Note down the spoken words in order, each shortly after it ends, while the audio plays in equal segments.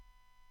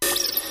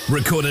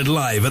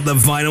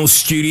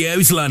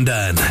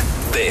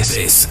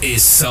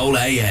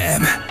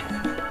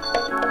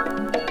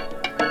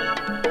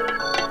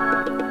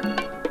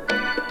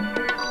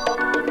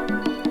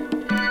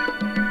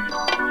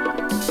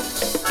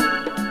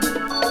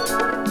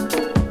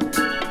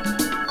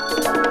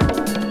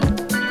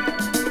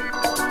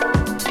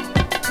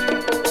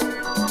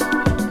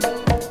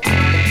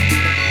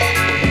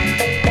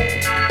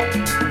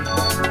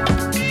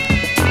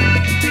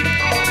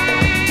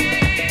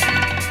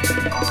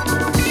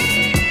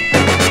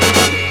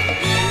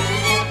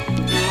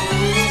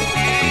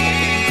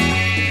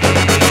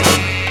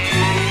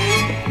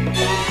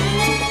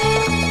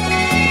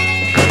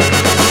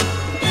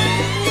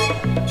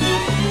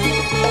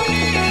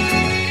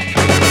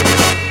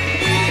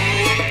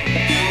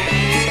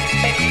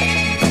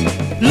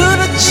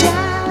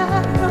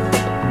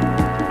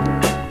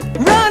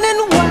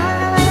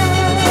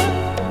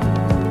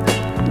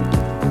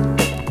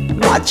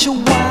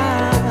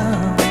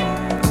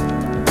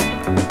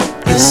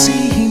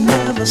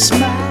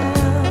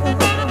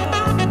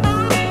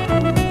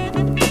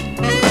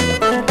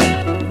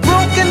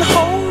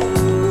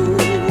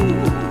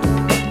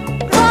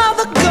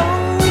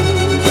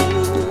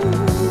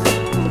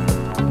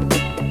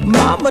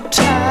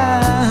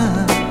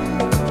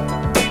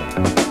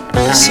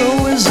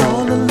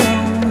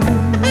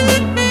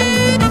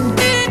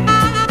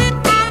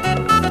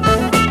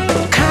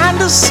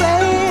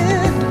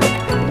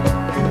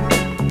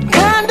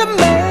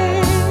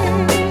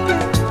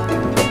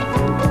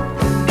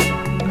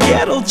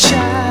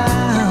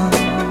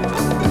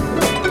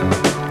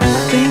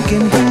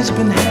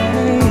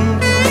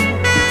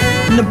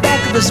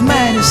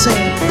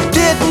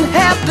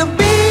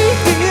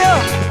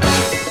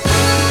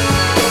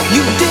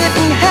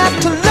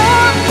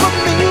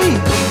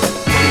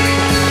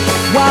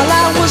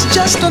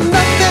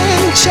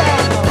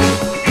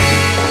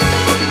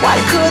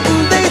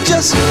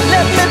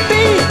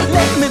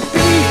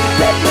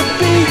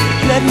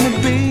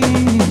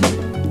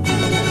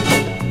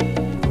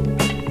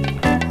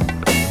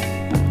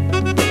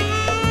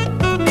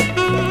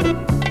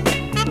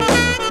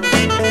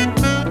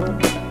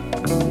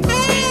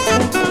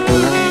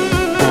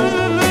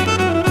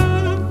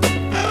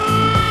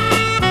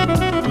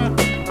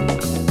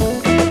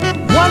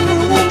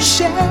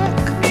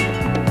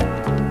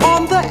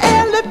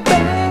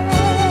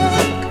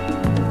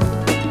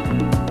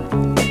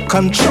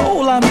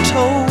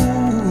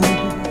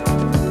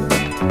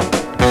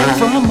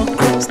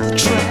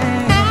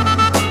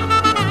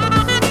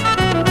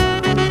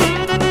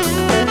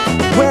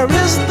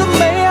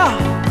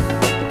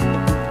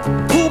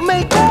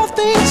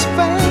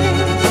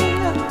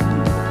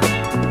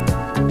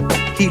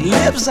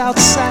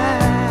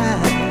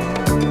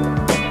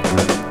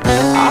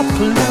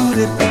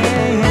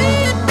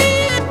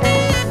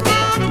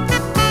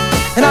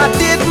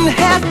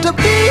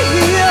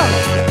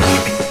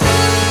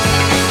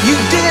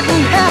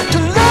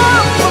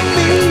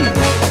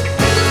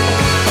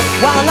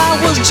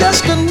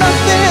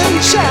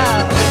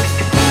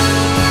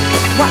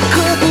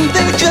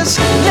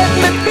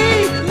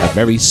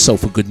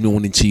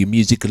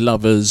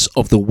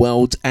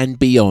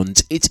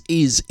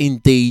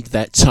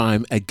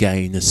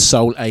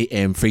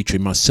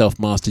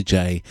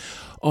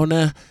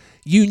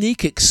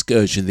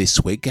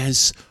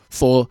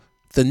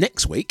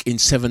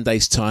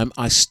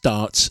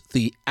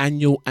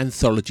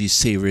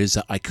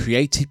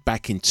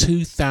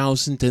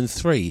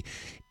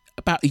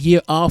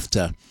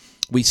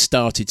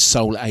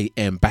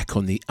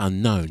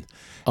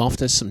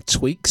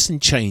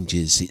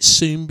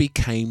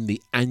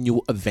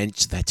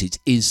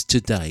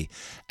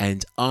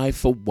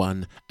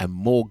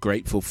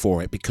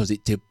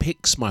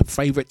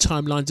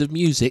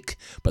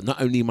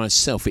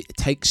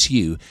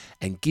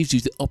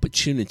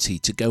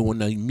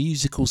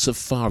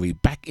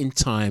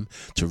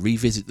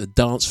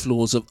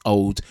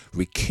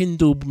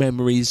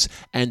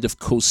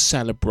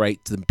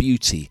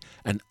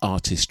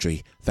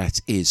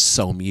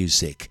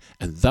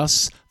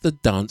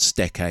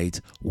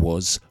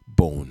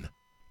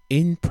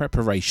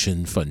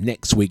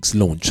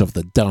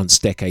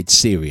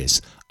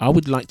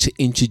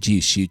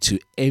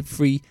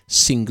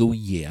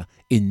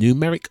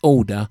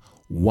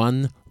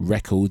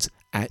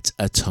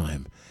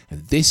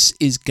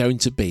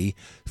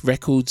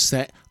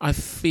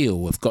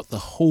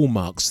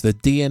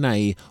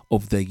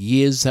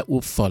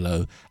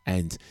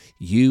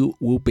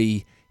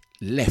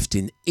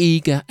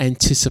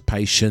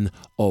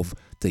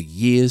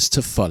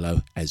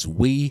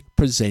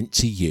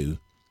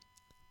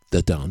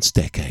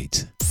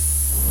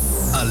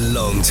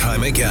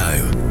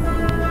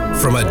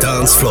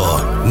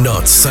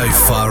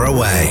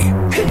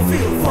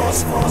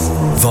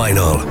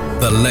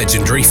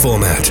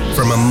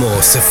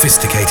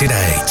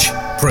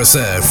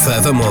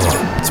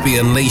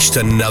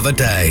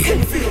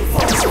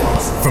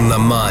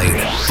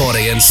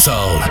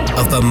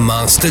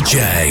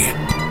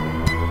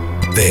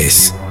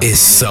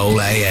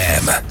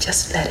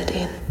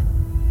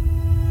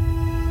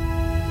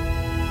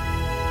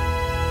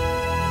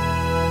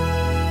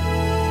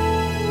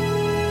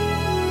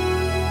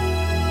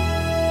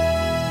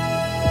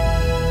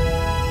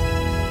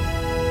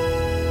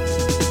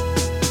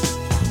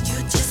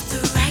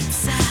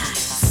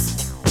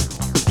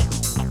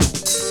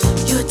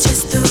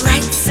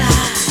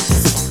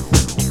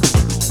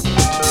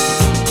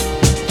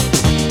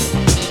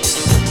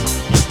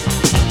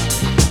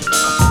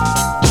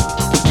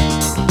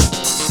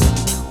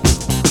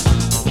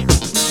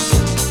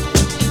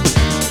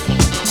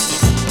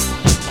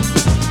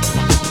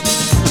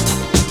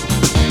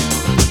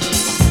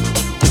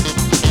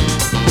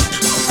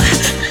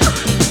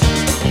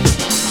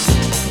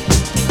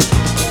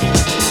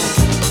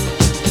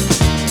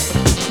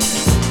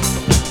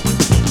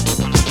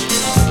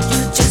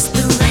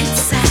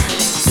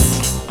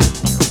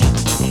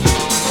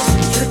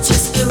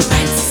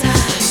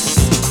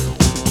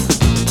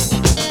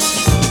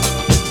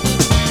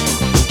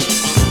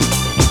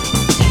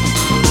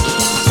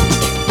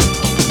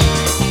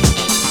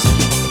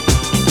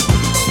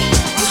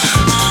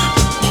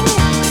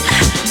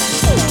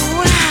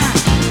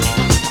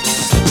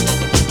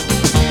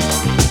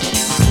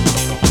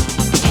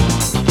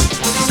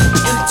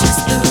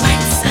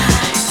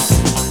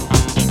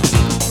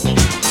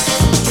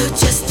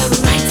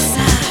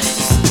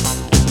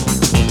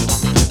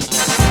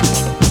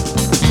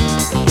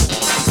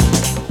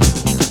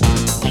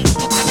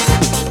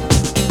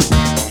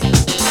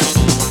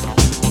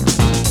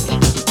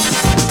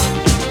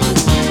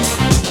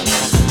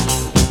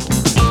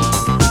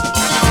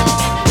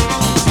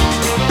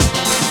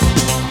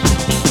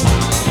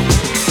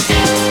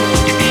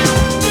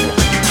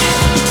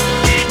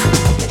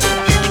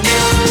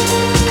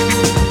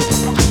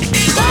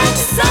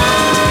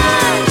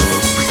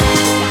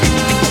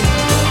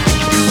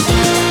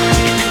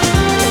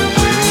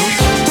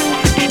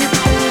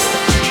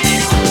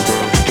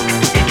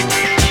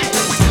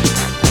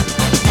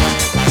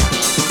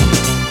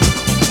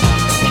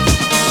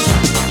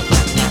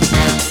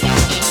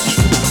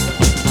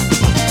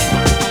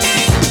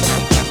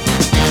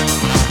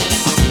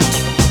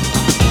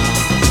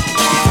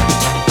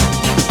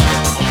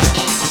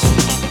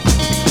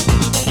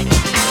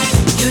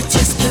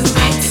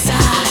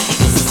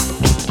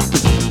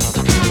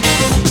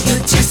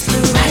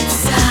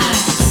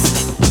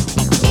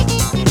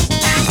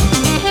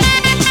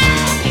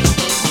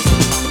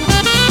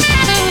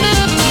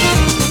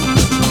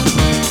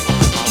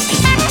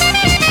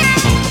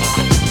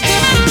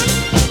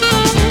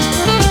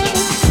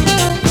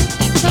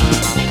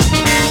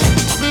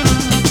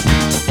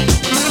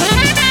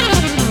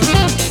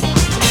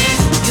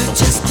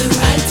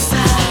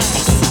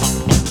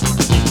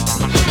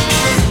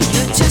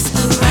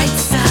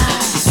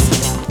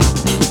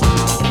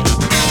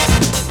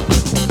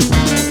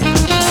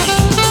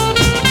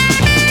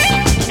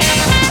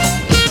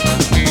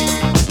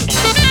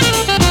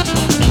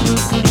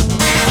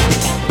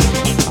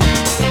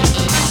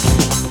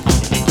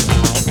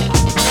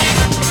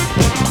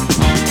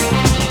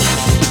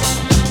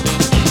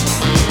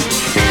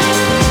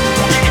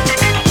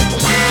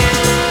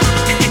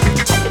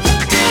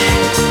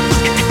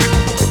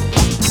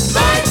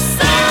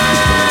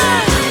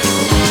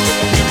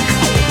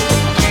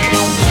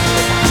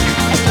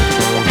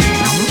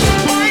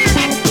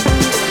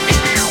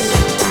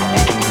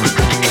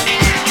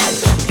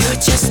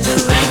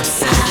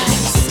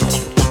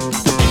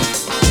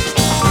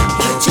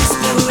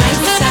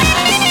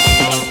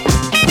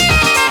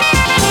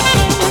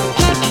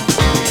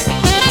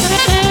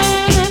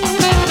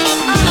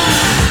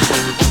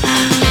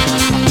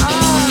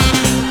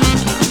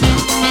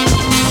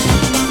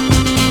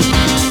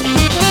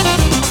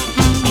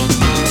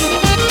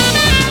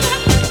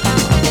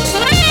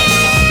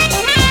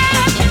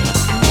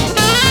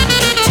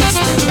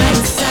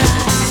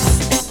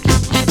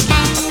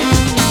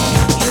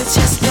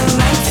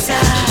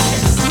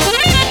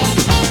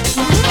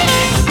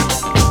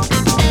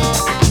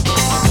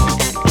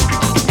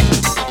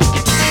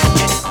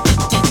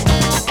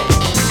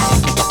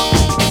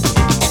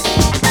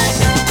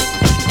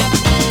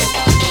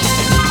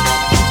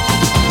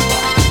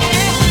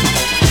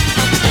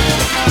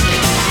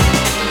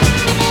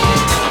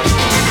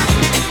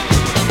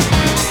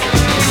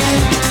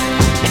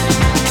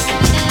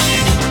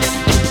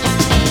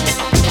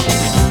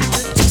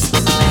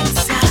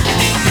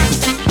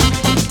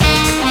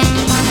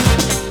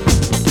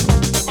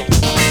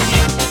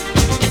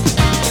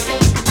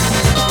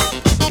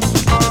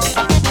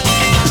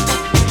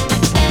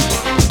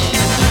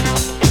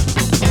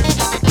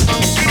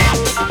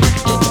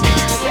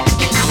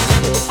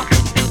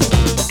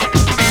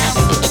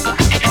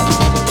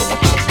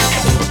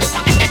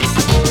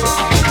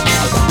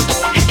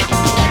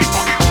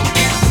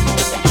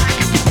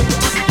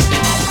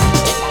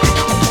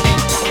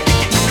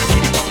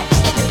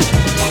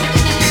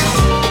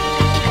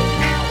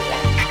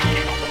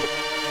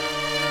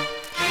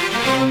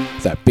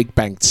big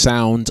band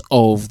sound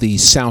of the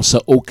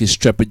Salsa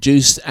Orchestra,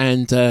 produced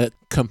and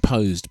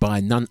composed by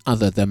none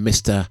other than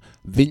Mr.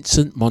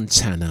 Vincent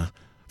Montana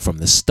from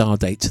the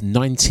Stardate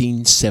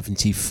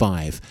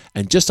 1975.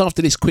 And just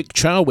after this quick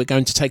trial, we're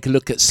going to take a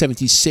look at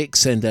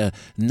 76 and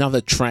another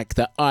track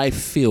that I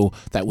feel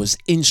that was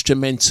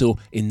instrumental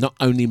in not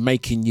only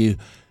making you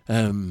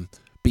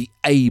be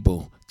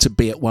able to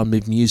be at one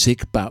with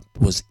music, but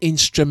was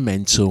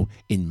instrumental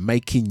in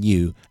making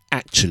you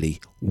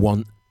actually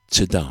want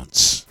to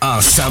dance.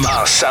 Our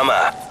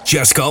summer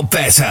just got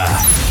better.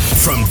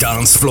 From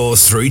dance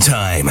floors through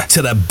time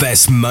to the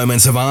best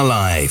moments of our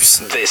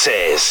lives. This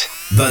is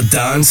the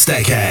Dance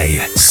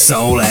Decade.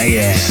 Soul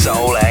AM.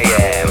 Soul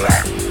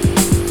AM.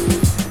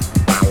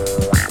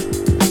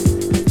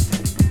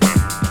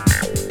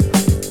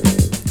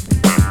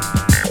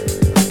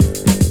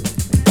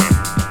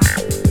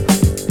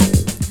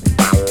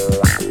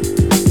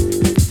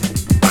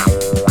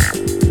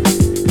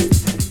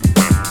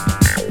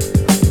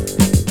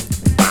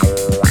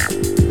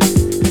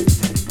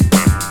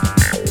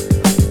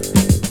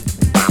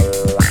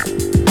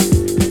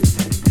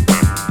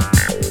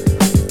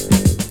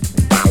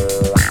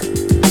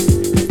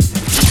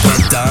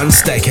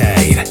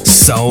 Decade.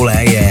 Soul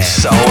AM.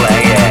 Soul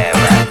AM.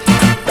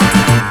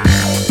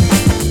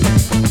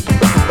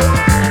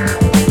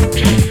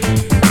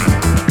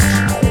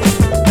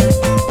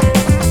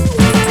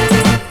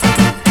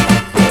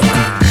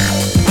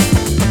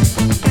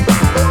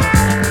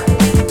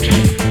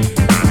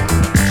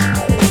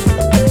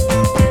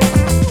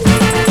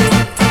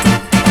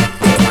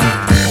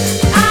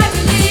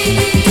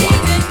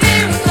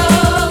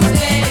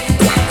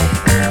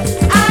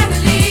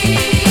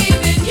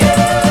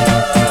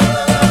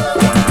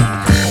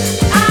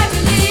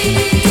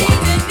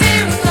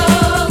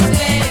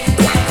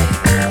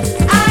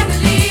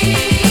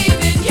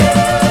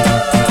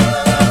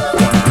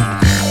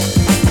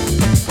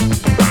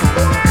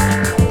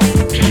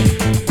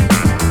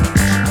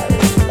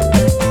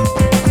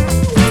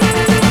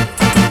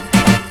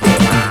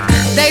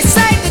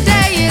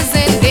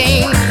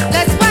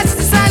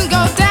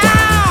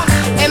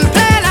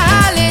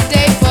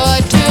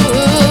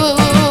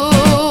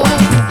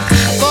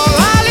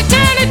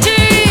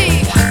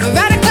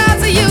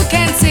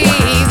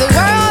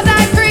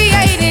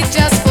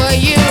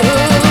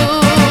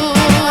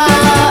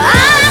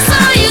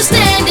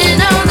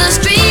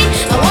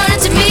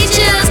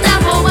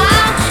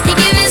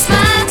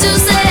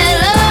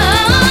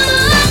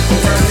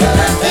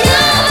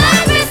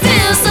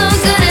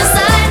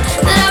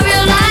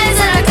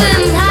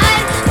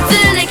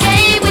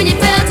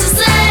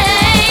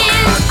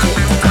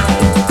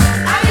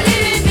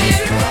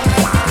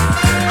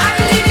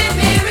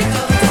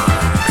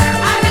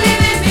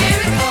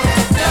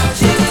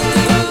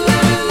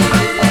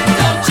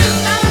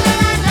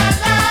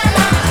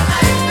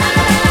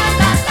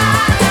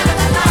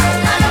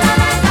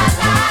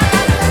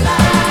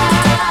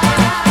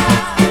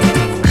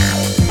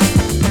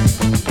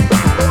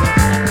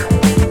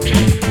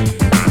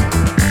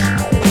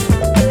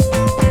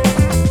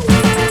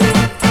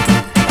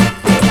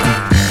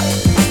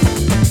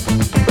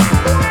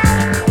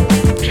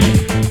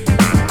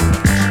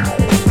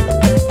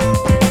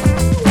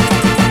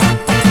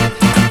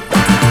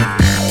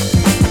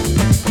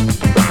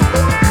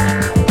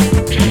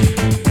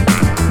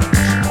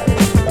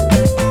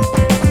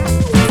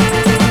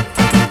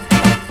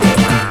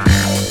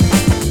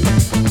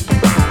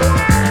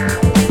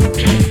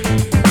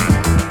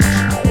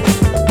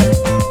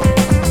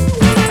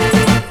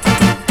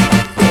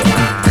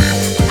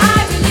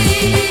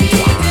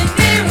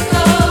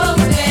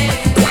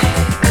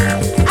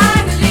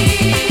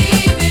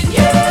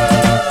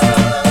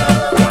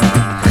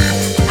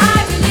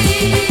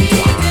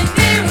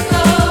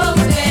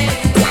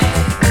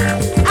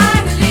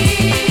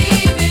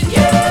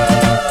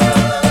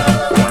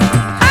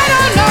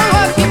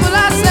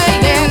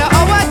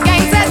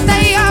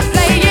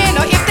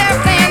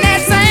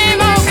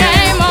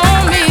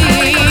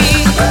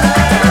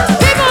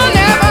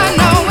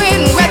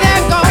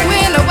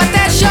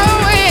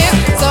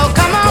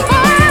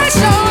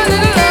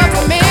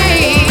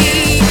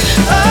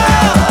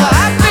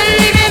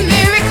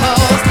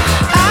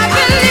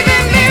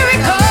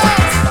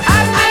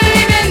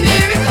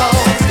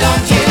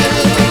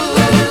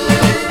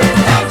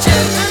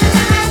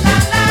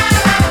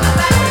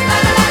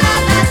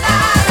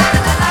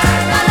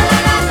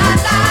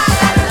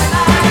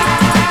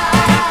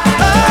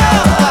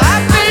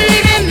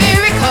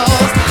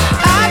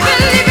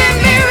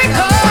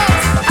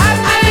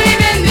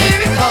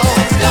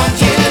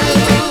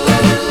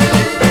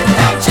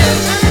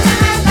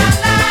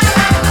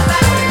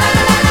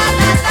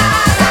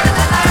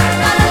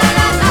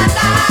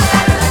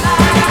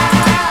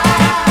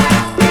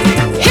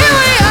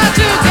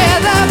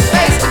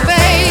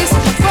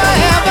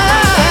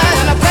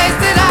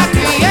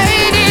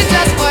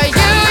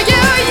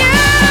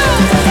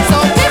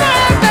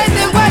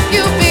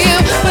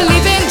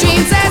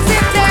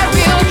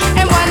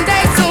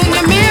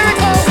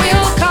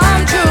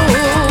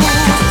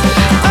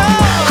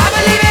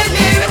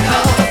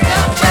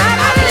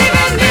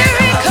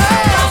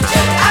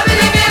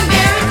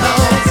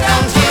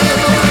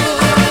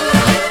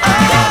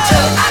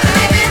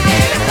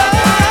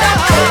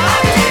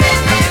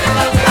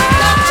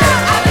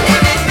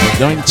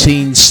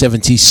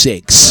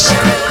 (1976).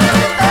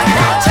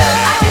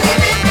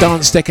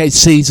 Dance Decade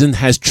season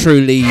has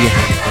truly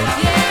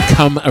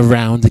come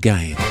around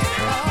again.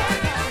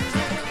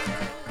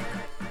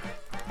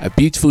 A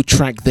beautiful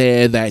track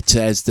there that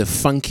has the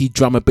funky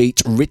drummer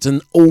beat written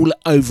all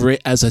over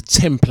it as a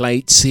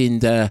template,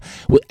 and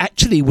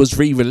actually was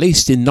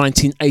re-released in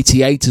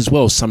 1988 as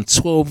well, some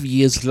 12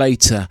 years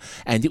later,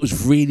 and it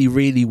was really,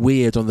 really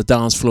weird on the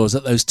dance floors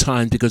at those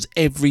times because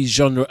every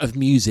genre of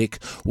music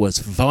was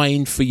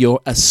vying for your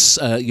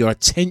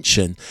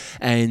attention,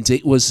 and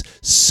it was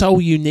so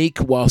unique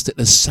whilst at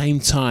the same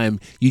time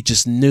you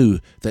just knew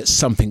that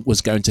something was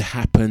going to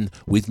happen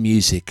with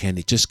music, and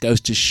it just goes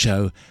to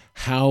show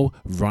how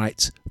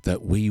right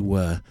that we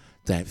were,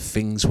 that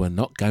things were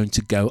not going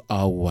to go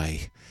our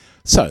way.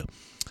 So,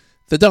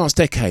 the dance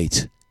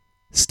decade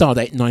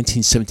started at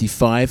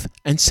 1975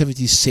 and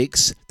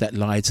 76 that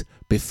lied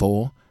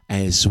before,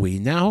 as we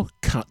now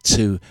cut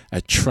to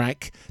a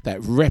track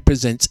that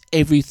represents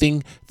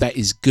everything that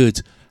is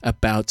good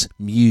about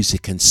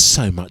music and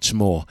so much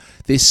more.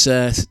 This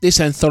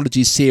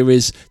anthology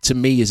series to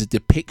me is a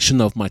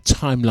depiction of my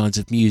timelines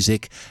of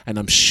music, and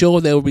I'm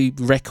sure there will be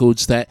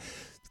records that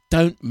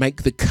don't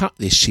make the cut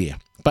this year,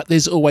 but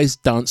there's always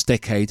Dance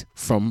Decade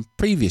from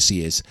previous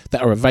years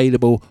that are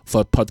available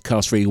for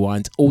Podcast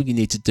Rewind. All you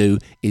need to do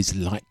is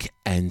like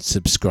and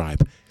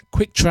subscribe.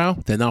 Quick trial,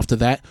 then after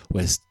that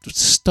we're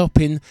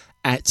stopping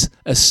at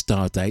a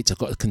star date. I've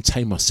got to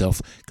contain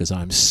myself because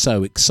I'm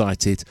so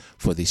excited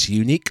for this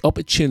unique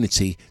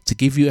opportunity to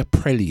give you a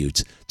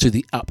prelude to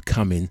the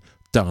upcoming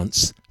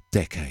Dance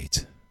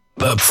Decade.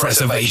 The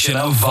preservation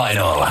of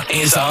vinyl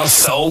is our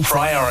sole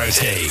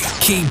priority.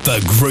 Keep the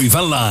groove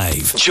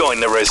alive. Join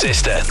the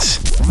resistance.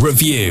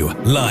 Review,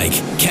 like,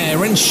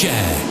 care and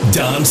share.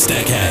 Dance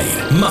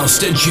Decade.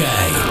 Master J.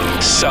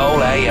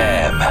 Soul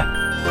AM.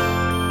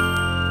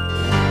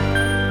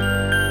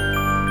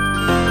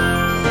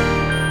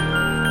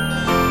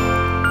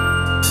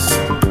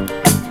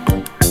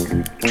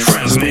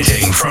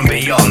 Transmitting from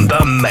beyond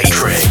the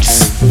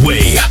Matrix.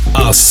 We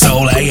are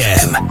Soul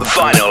AM.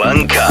 Vinyl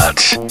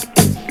Uncut.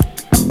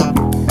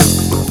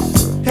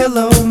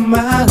 Hello,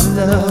 my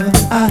love,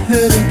 I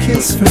heard a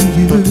kiss from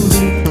you.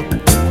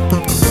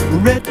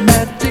 Red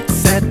magic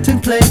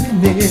satin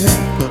playing near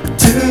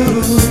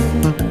too.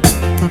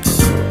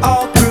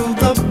 All through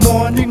the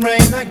morning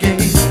rain I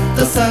gave,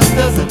 the sun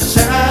doesn't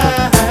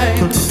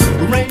shine.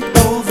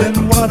 Rainbows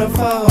and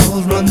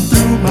waterfalls run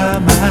through my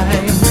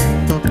mind.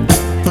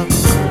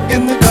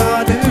 In the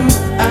garden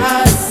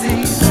I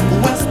see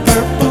west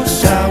purple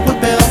shower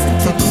bells and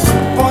tea,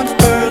 orange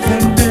birds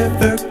and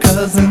river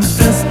cousins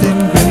dressed in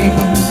green.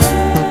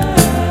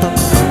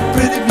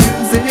 Pretty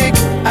music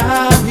I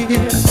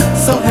hear,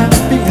 so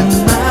happy and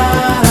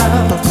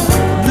loud.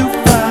 Blue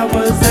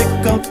flowers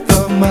echo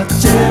from a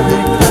cherry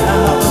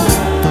cloud.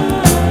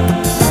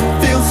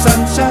 Feel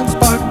sunshine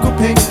sparkle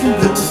pink and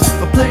blue.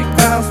 Our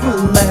playgrounds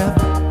will laugh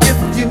if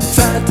you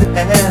try to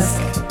ask,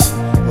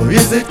 or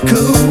is it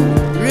cool?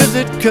 Is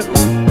it cool?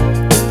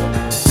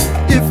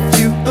 If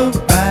you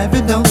arrive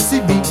and don't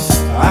see me,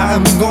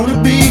 I'm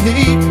gonna be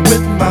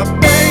with my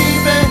baby.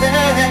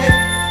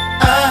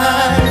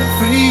 I'm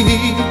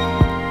free,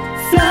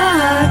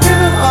 fly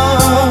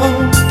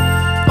on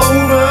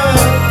over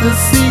the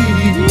sea.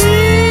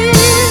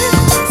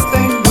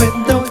 Stained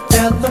window,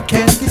 yellow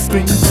candy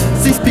screen.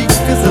 See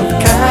speakers of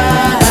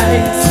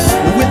kites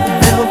with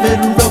velvet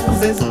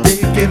roses,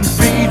 big and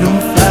freedom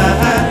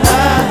flies.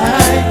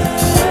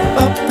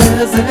 A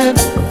present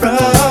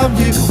from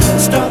you,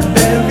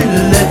 strawberry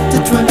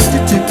letter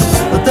 22.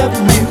 The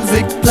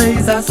music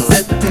plays, I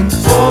set in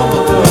for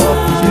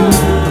you.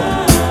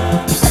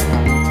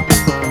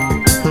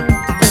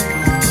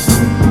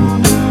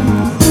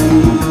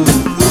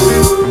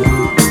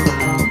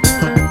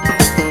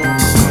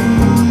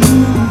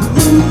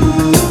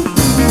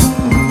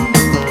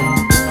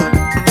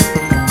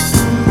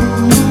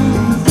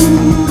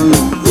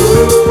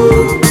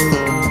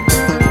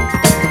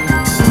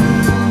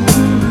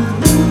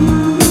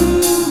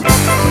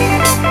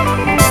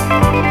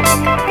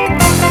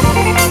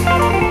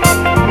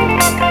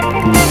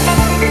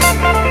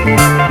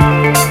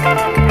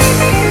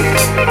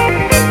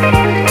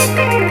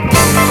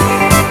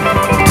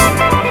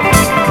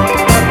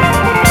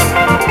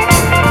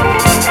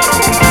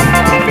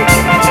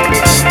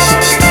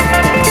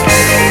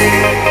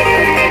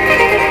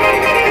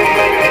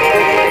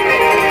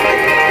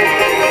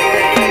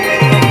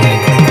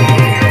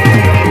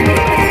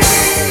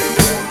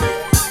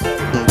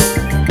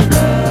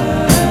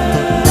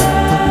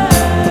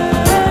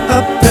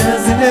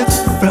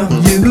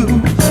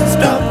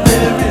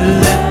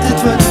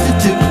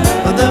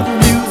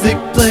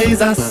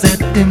 I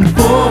set in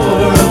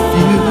for a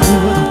few.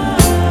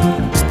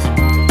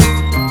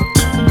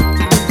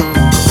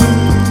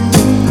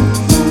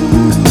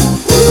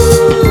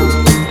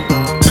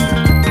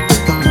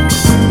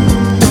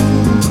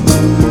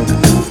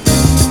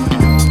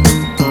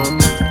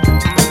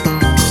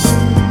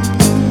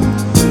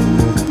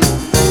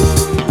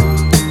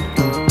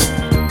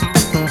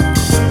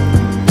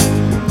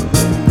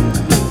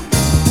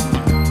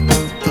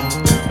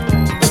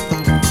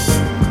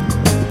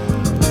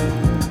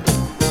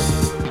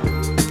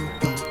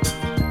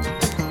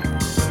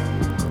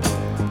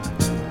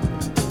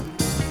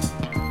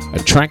 A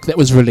track that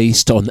was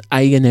released on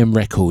A&M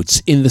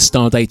Records in the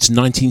Stardate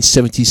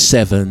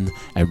 1977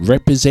 and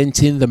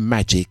representing the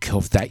magic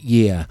of that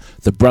year,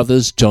 the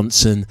Brothers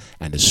Johnson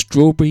and a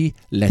Strawberry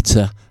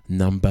Letter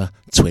number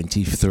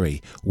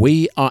 23.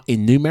 We are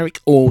in numeric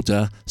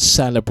order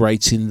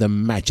celebrating the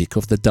magic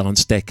of the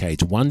dance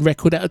decade, one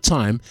record at a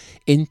time,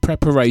 in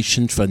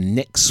preparation for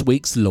next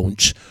week's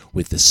launch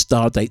with the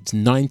Stardate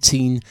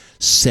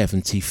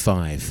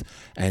 1975.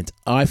 And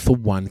I, for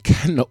one,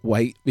 cannot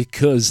wait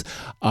because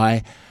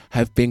I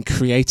have been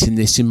creating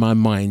this in my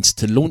mind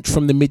to launch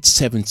from the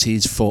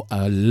mid-70s for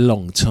a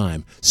long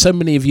time. So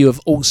many of you have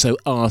also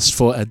asked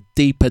for a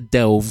deeper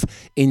delve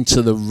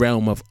into the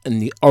realm of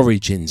and the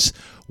origins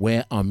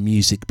where our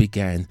music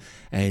began,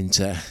 and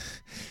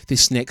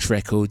this next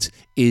record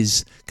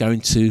is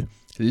going to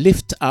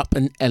lift up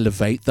and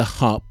elevate the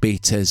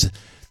heartbeat as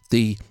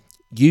the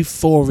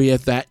euphoria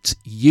that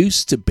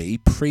used to be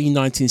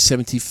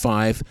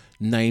pre-1975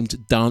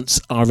 named dance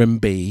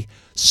R&B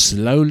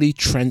slowly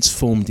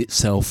transformed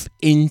itself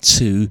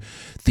into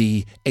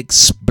the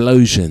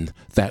explosion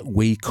that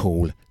we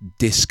call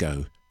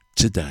disco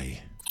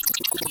today.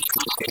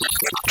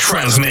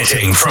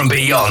 Transmitting from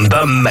beyond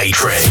the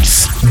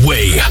Matrix,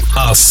 we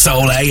are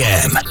Soul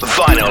AM,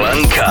 vinyl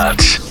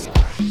uncut.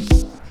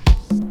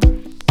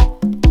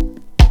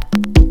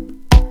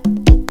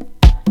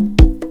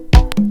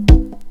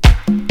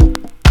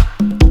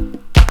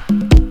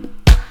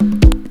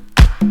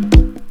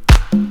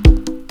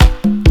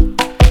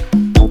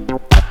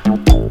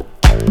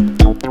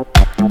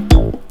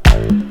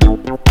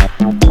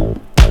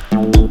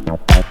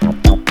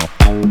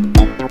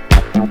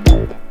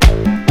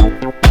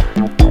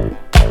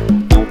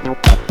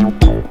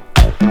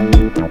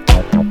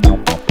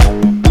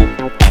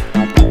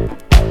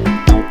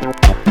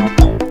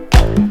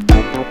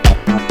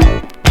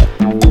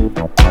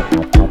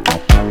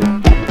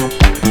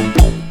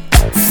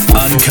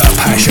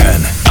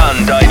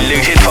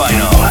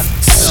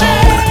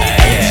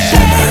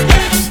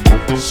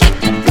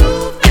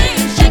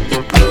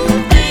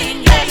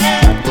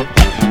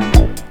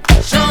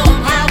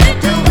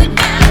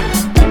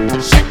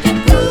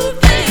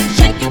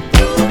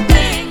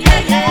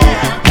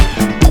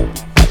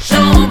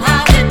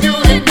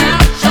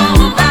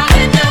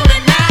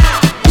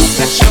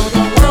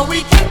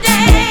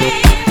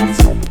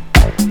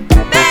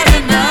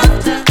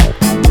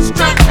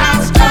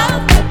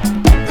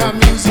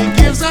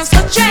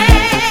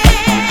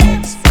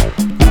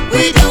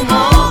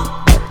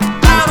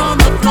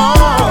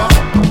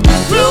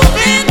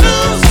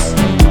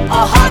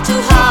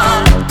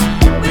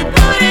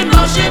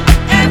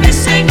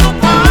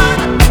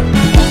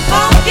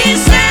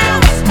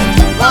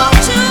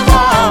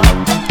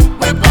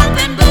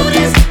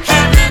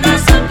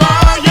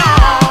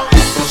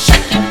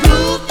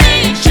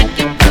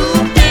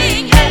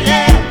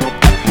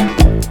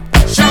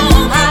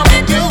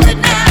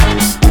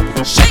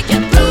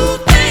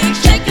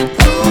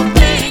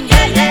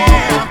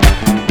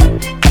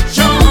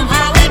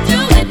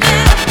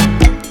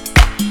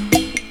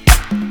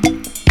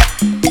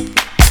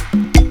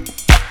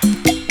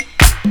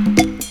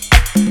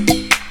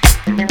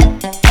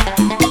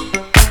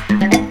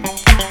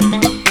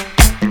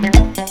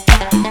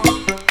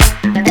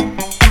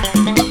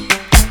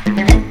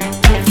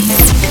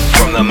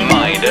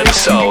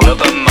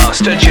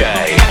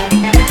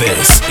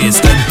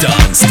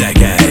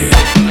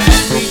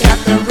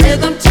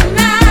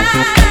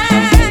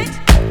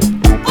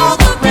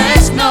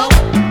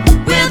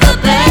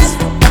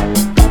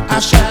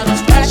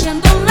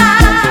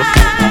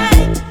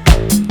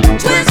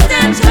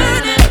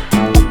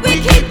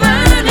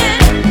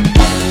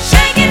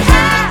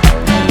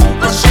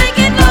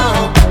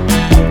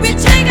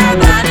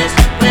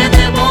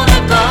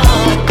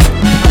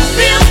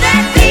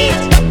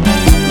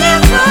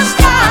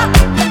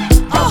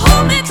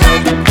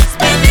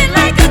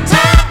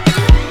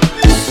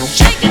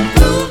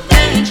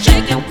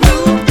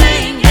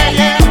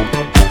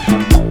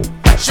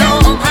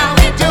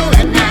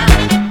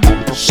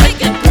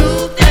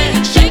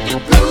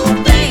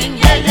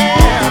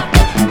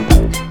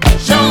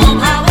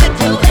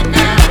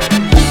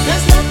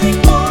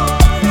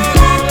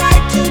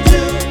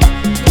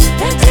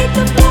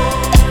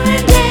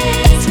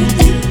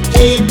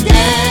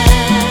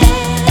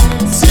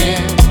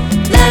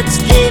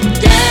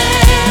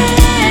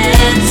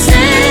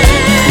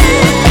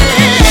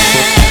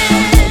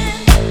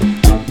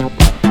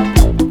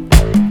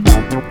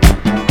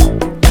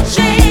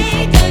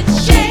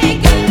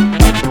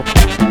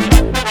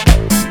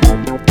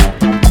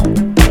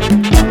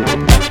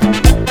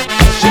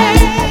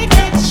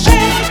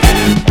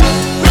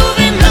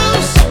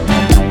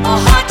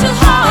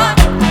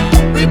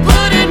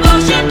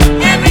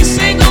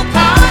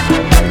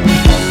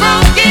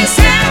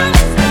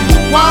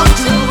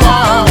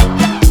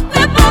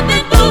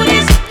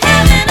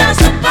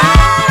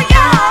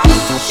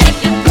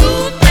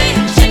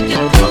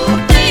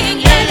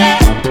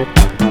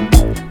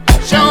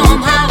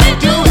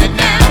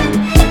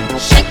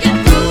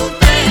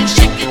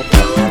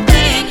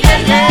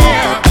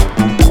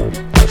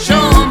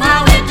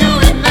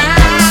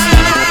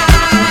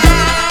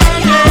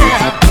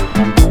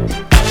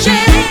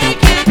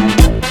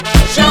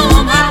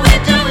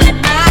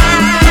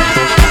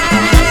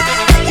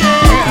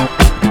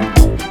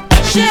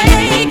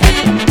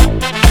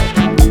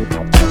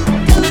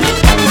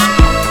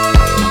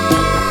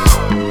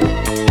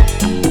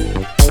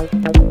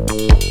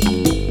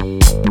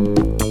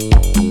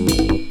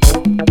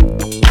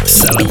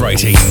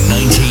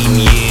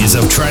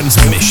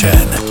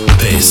 selection.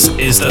 This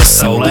is the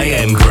Soul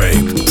AM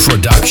Group.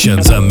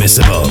 Productions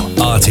unmissable.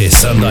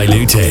 Artists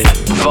undiluted.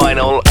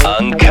 Vinyl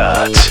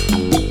uncut.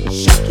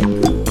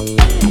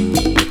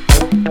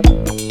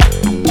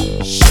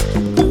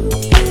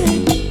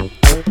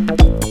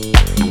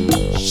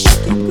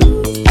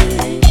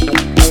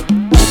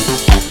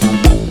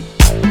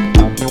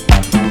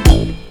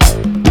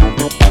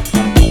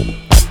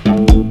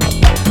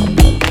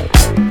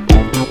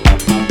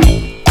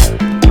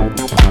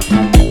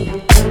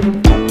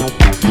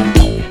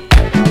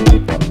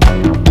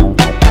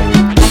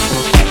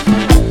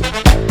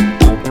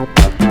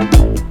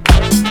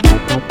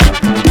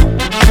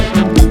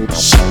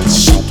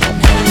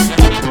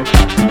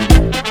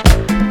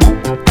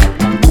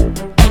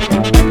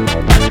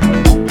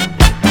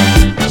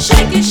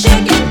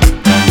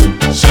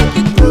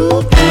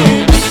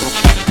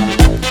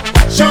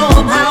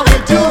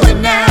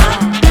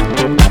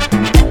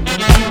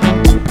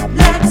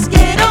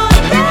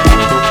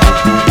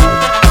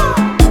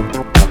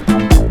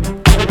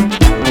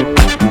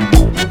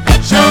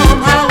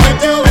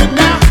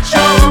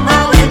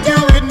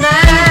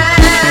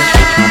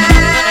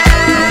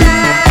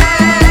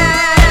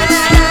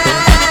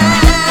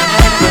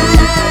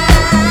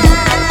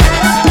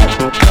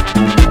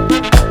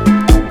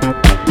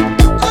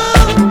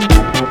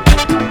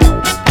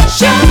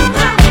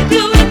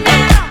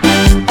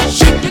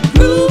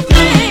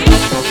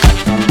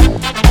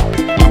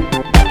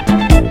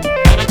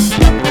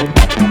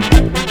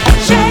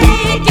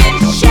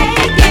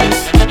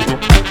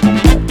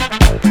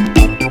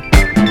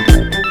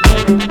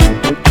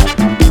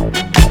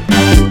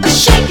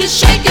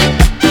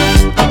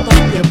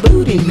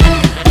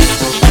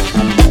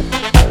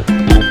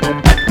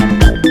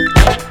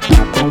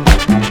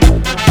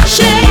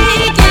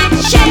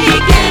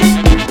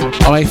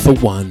 I, for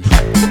one,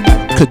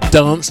 could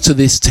dance to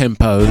this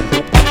tempo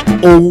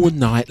all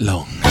night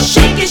long.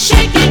 Shake it,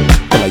 shake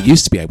it. Well, I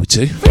used to be able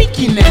to.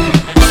 Freaky now.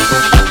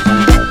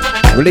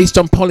 Released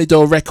on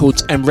Polydor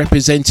Records and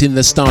representing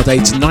the star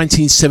date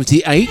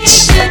 1978,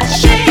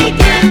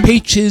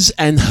 Peaches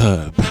and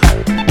Herb.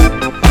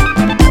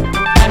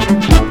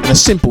 A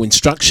simple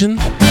instruction: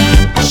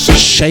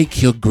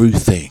 shake your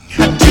groove thing.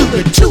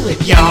 Do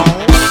it,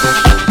 y'all.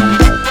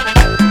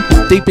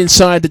 Deep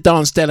inside the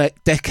dance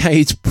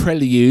decades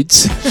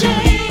preludes.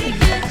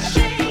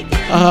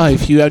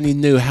 If you only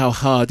knew how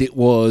hard it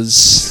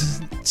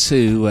was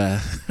to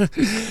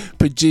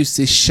produce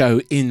this show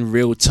in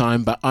real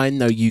time, but I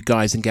know you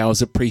guys and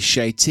gals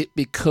appreciate it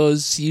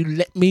because you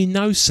let me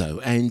know so.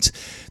 And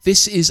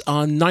this is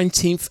our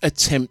 19th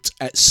attempt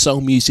at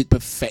soul music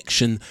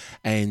perfection,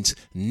 and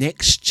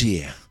next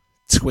year,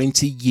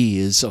 20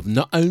 years of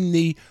not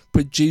only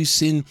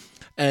producing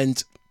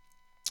and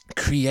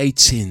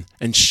creating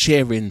and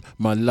sharing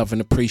my love and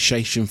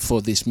appreciation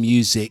for this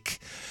music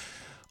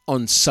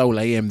on Soul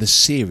AM the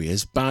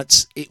series,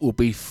 but it will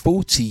be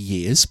 40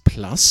 years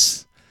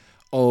plus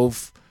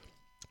of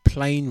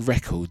playing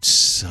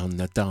records on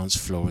the dance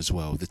floor as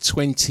well, the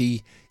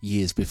 20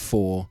 years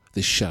before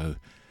the show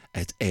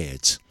had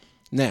aired.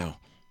 Now,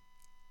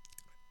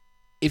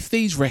 if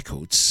these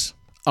records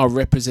are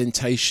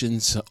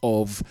representations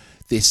of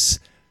this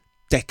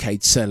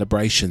decade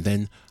celebration,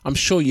 then I'm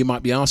sure you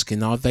might be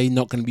asking, are they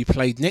not going to be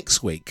played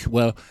next week?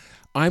 Well,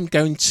 I'm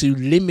going to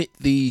limit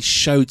the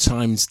show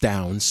times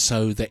down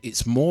so that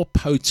it's more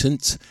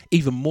potent,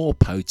 even more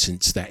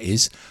potent that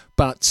is,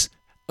 but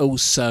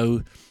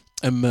also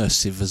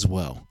immersive as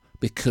well,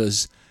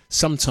 because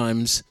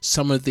sometimes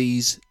some of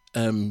these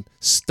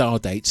star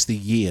dates, the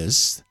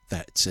years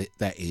that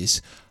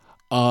is,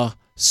 are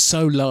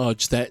so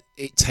large that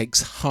it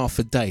takes half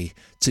a day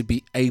to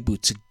be able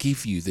to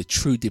give you the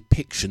true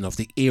depiction of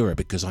the era,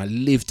 because I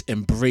lived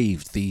and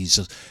breathed these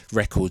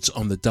records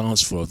on the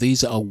dance floor.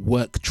 These are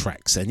work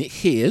tracks, and it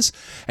hears,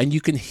 and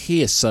you can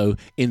hear so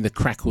in the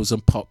crackles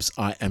and pops,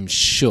 I am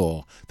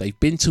sure. They've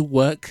been to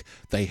work,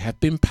 they have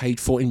been paid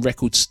for in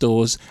record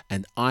stores,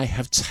 and I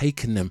have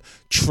taken them,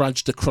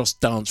 trudged across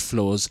dance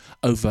floors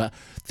over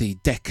the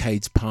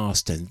decades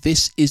past, and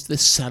this is the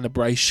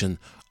celebration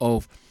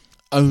of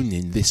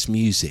owning this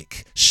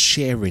music,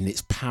 sharing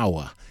its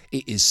power.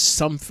 It is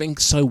something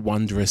so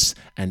wondrous,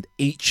 and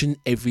each and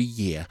every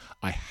year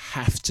I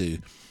have to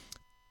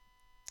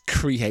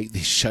create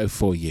this show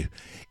for you.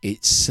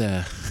 It's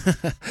a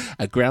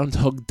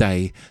Groundhog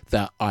Day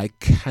that I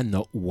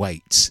cannot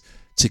wait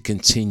to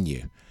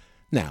continue.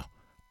 Now,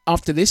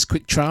 after this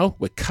quick trial,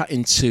 we're cut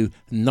into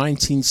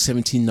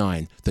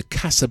 1979. The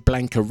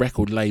Casablanca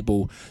record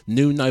label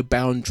knew no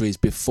boundaries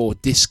before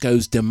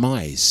disco's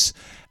demise,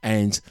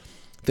 and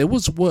there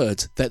was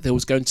word that there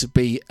was going to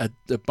be a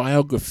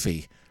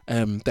biography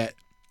that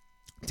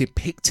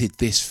depicted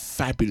this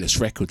fabulous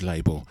record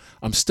label.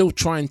 I'm still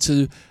trying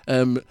to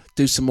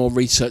do some more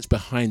research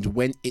behind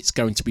when it's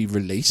going to be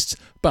released,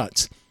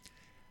 but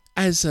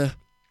as a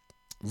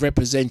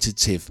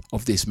representative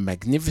of this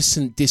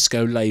magnificent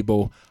disco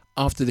label,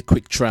 after the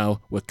quick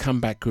trial, we'll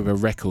come back with a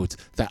record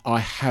that I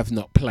have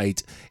not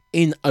played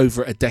in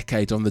over a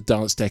decade on the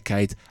dance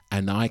decade,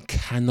 and I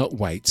cannot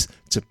wait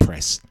to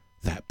press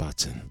that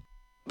button.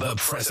 The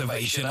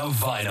preservation of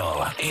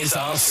vinyl is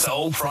our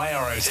sole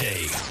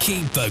priority.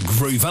 Keep the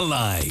groove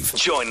alive.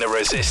 Join the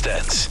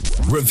resistance.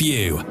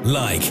 Review,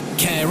 like,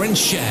 care and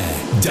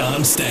share.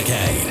 Dance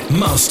Decade.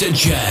 Master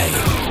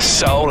J.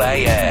 Soul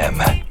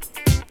AM.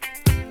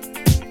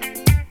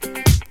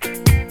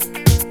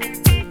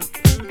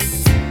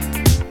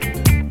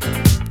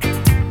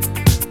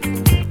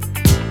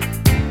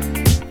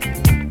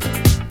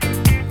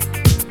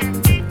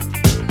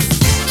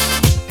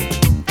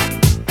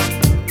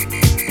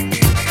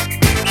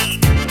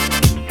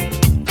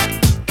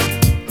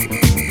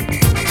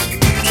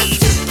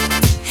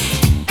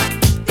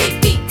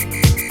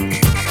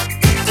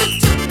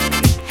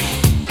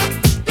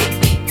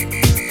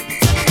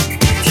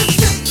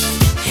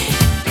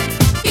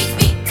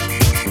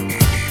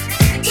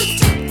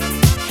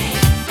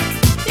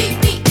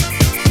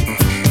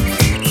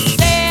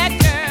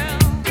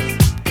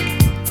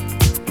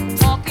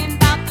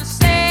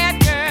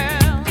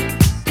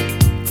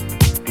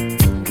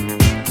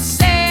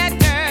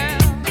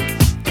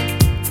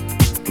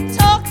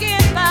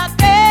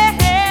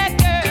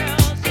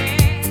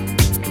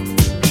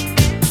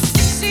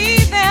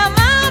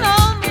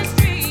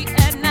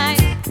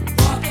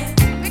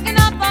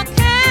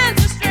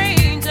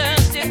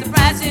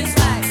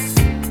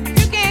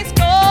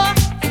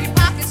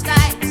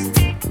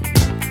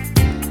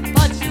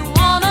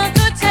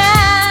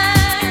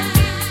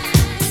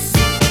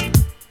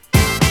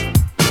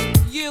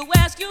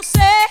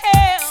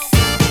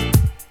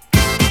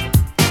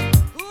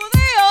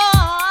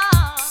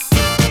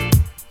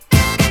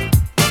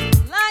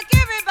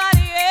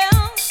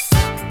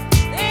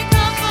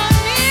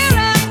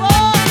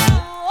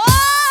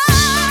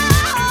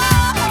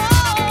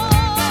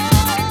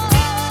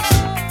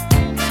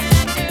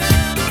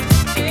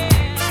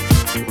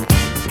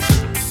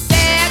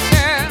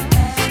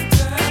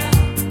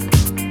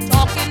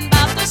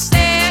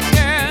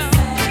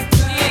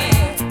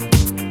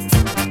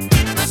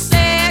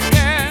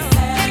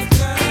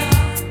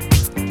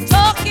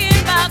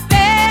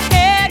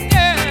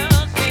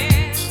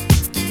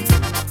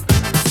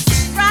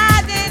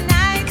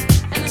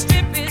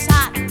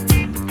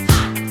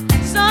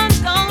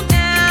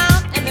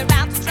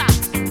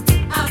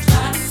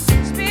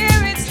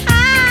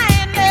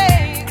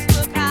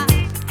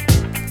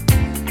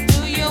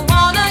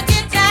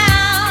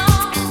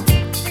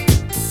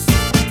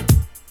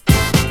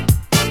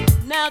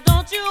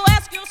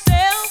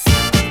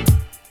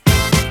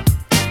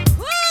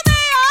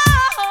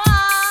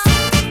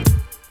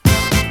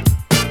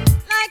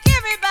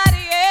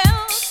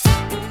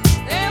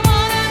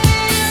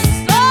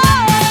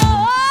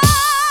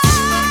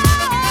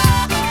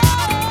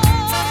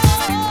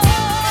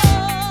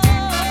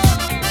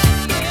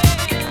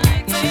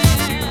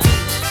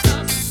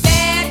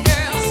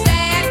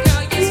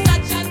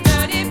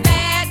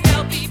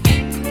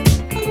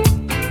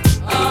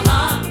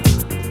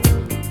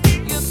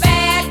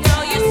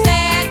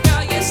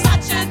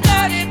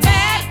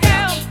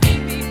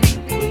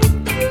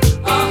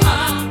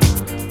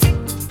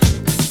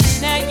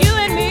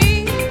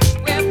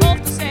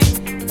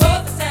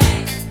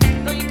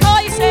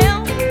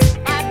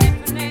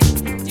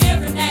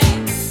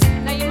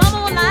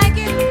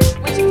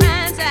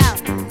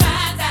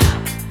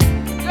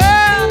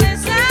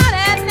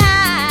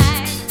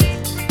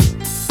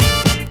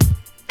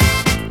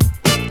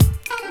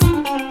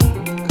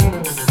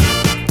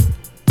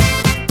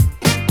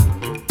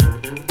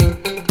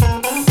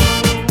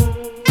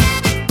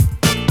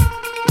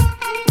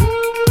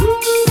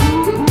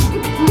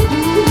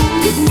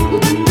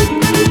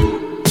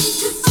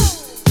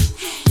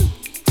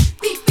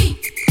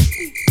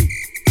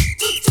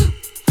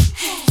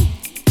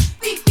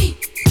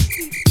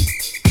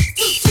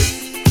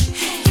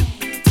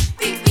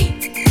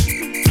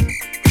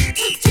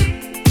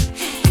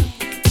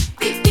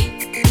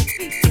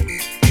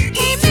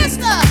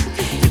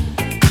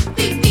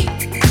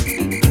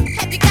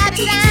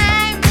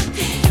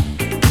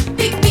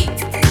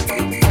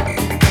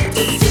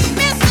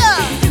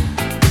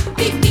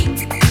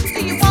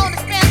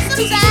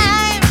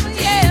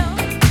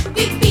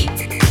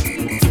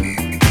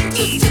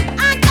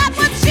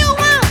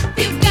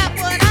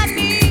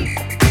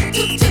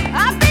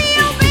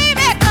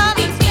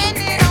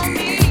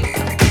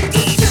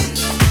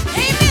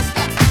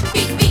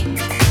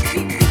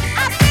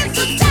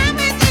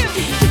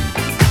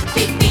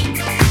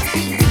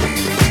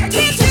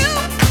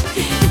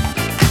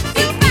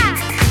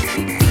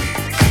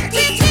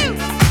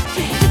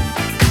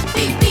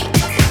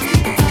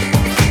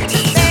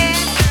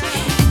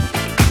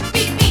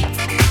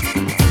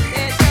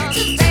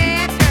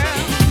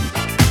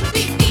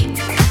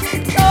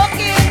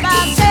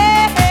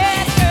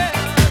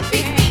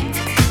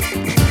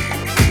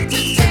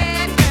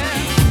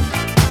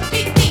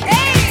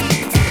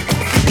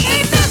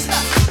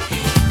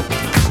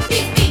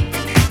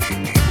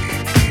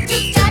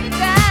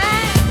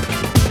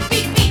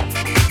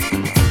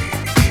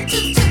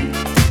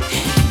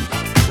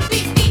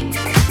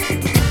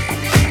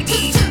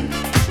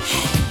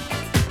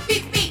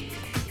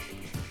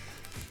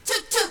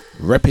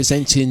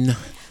 representing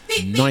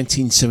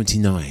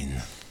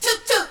 1979.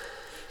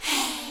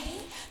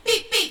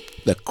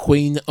 The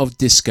Queen of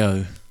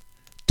Disco,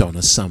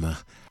 Donna Summer,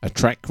 a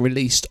track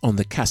released on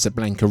the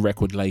Casablanca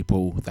record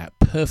label that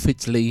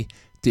perfectly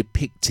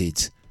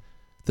depicted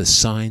the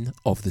sign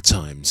of the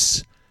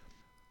times.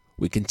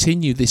 We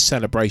continue this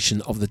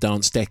celebration of the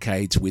dance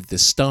decade with the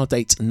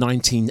stardate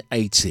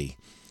 1980.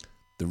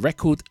 The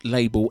record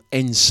label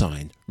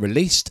Ensign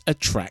released a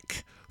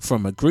track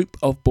from a group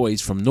of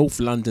boys from North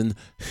London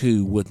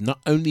who would not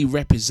only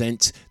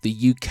represent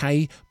the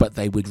UK, but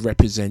they would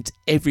represent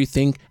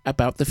everything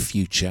about the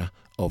future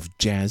of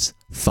jazz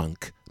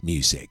funk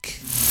music.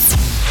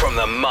 From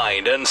the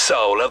mind and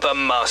soul of the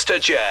Master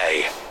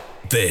J,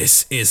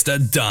 this is the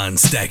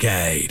Dance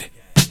Decade.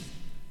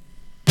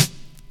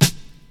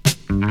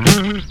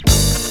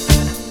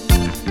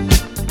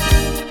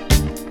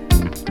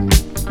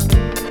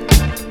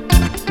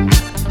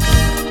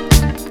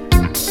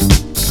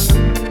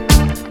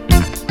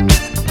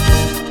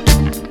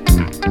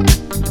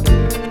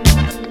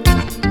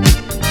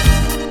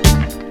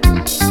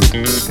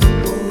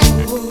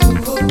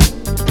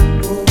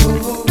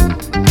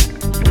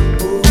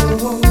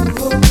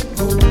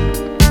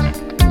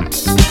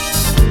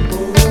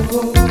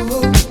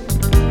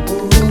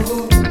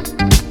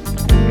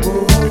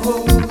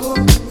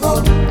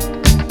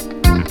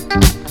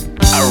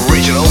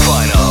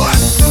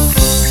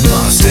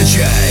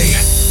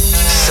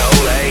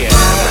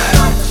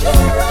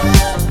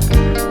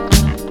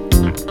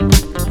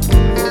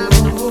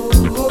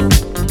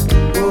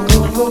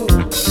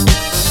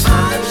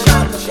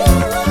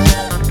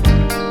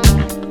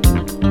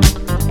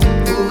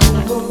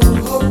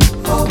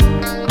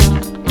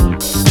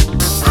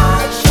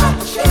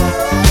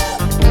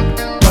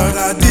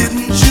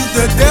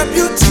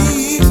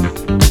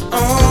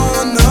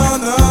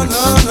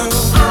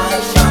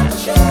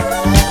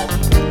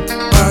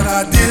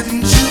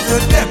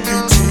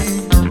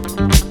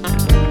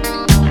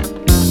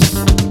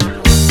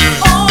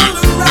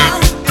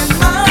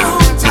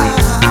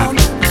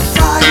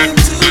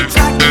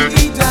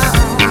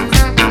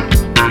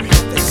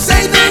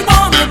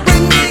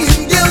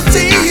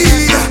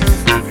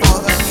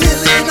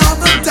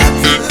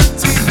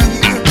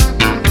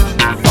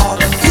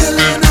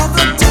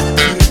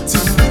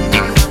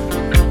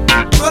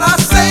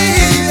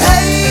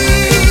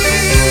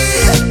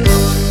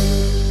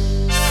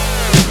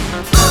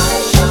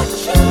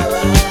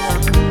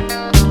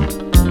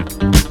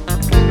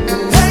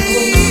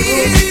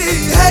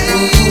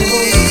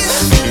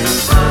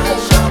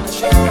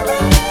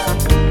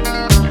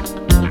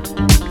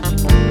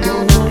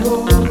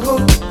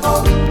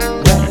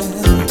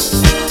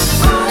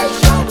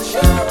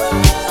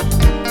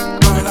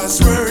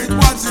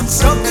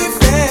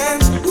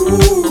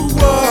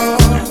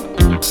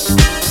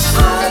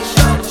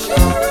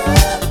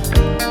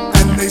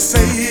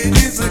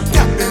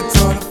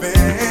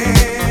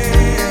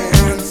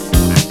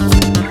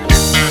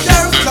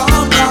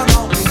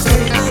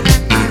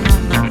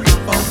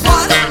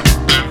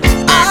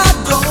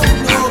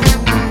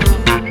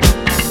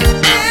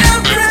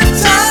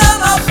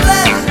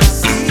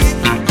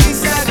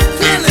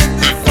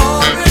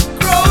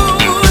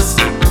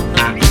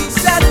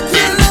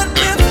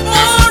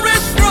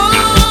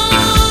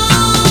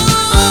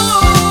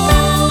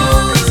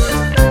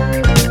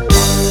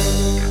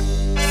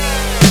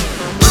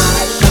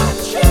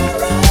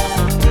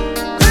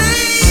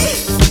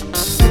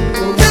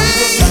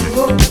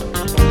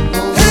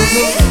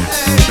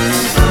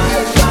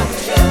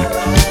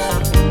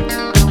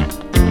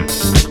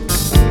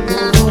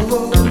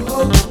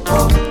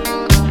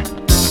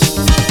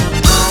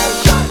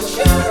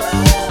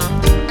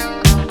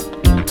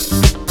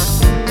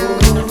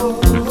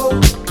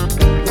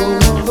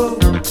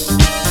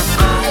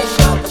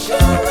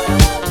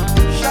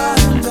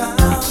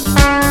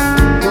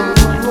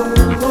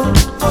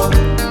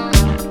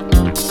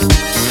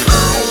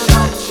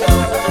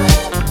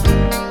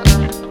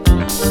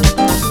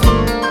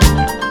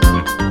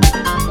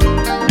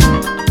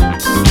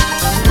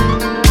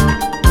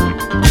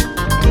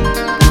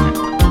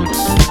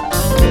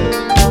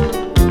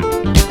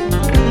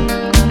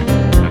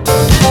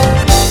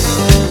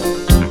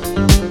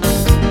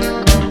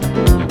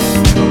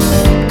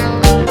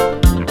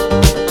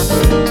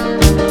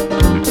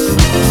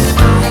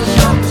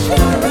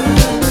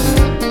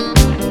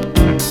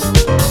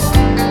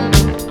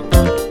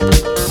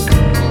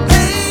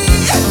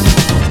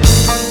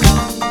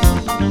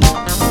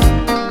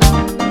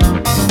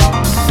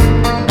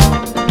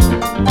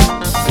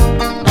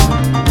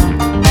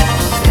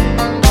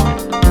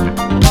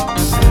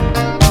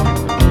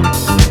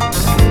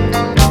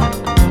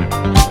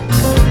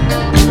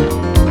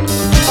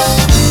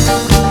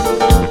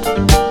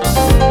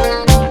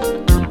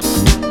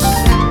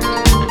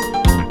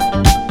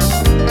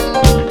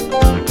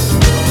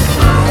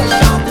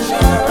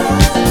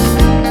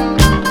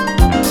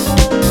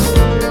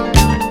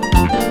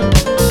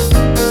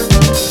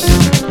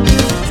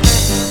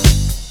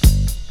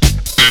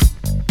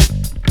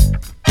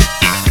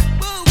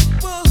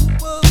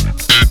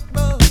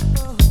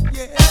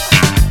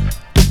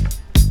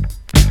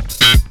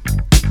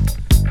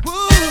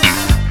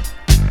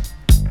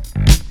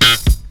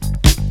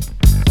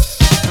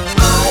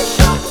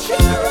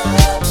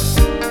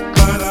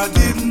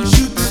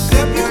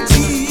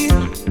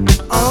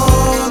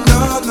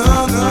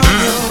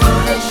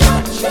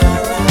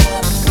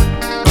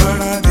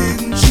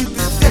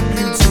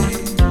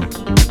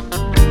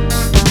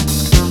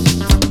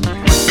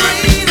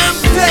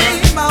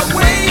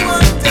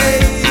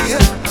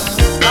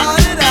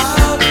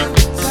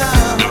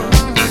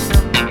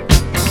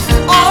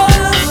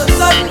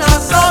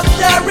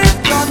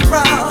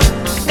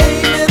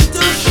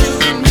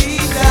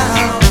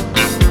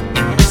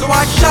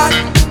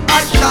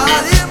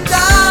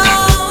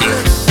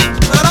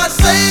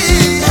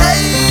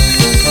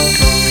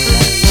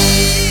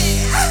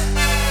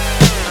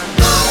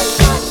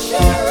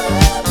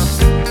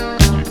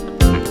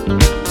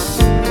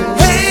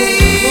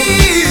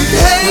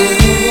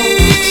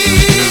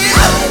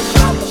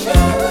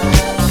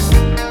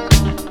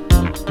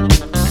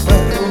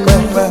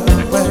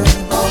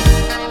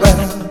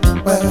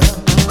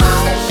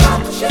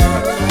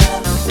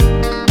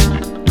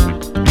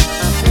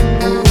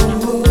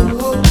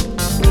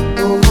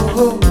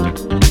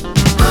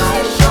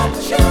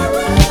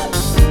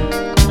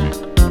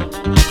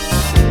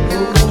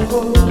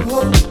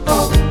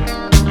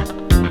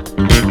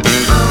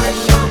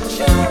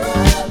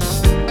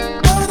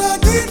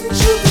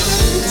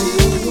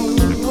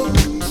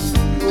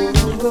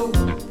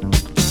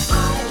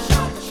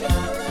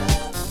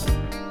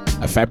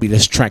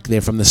 fabulous track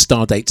there from the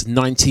Stardate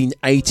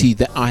 1980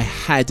 that I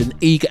had an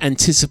eager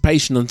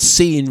anticipation on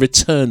seeing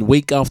return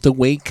week after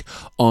week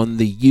on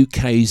the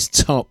UK's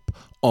Top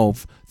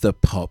of the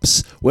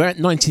Pops. We're at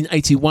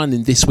 1981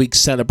 in this week's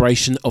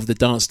celebration of the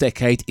dance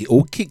decade. It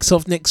all kicks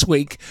off next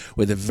week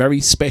with a very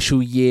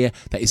special year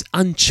that is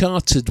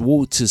uncharted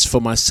waters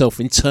for myself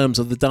in terms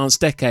of the dance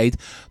decade,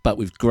 but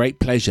with great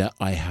pleasure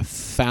I have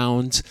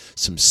found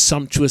some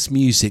sumptuous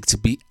music to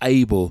be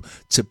able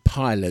to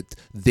pilot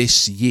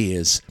this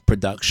year's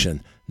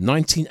production.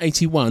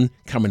 1981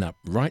 coming up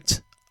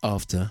right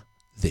after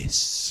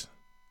this.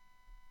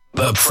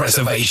 The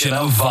preservation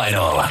of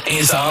vinyl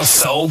is our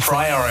sole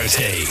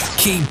priority.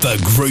 Keep the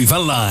groove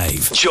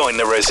alive. Join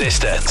the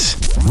resistance.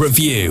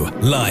 Review,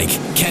 like,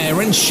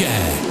 care and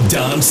share.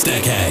 Dance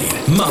Decade.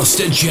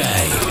 Master J.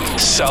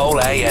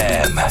 Soul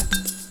AM.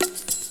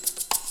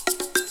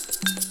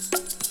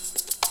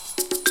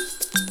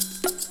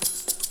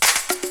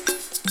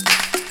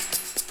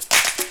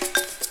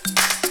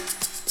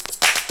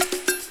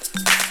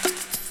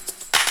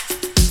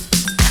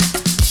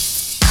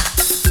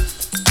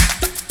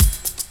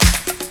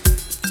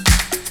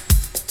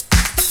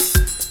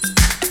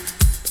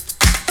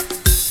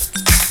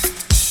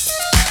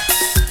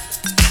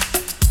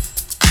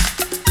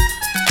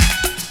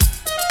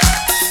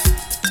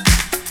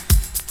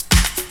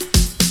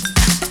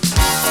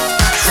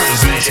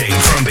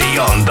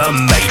 The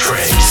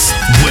Matrix.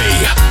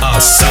 We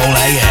are Soul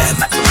AM.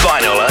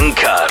 Vinyl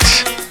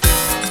Uncut.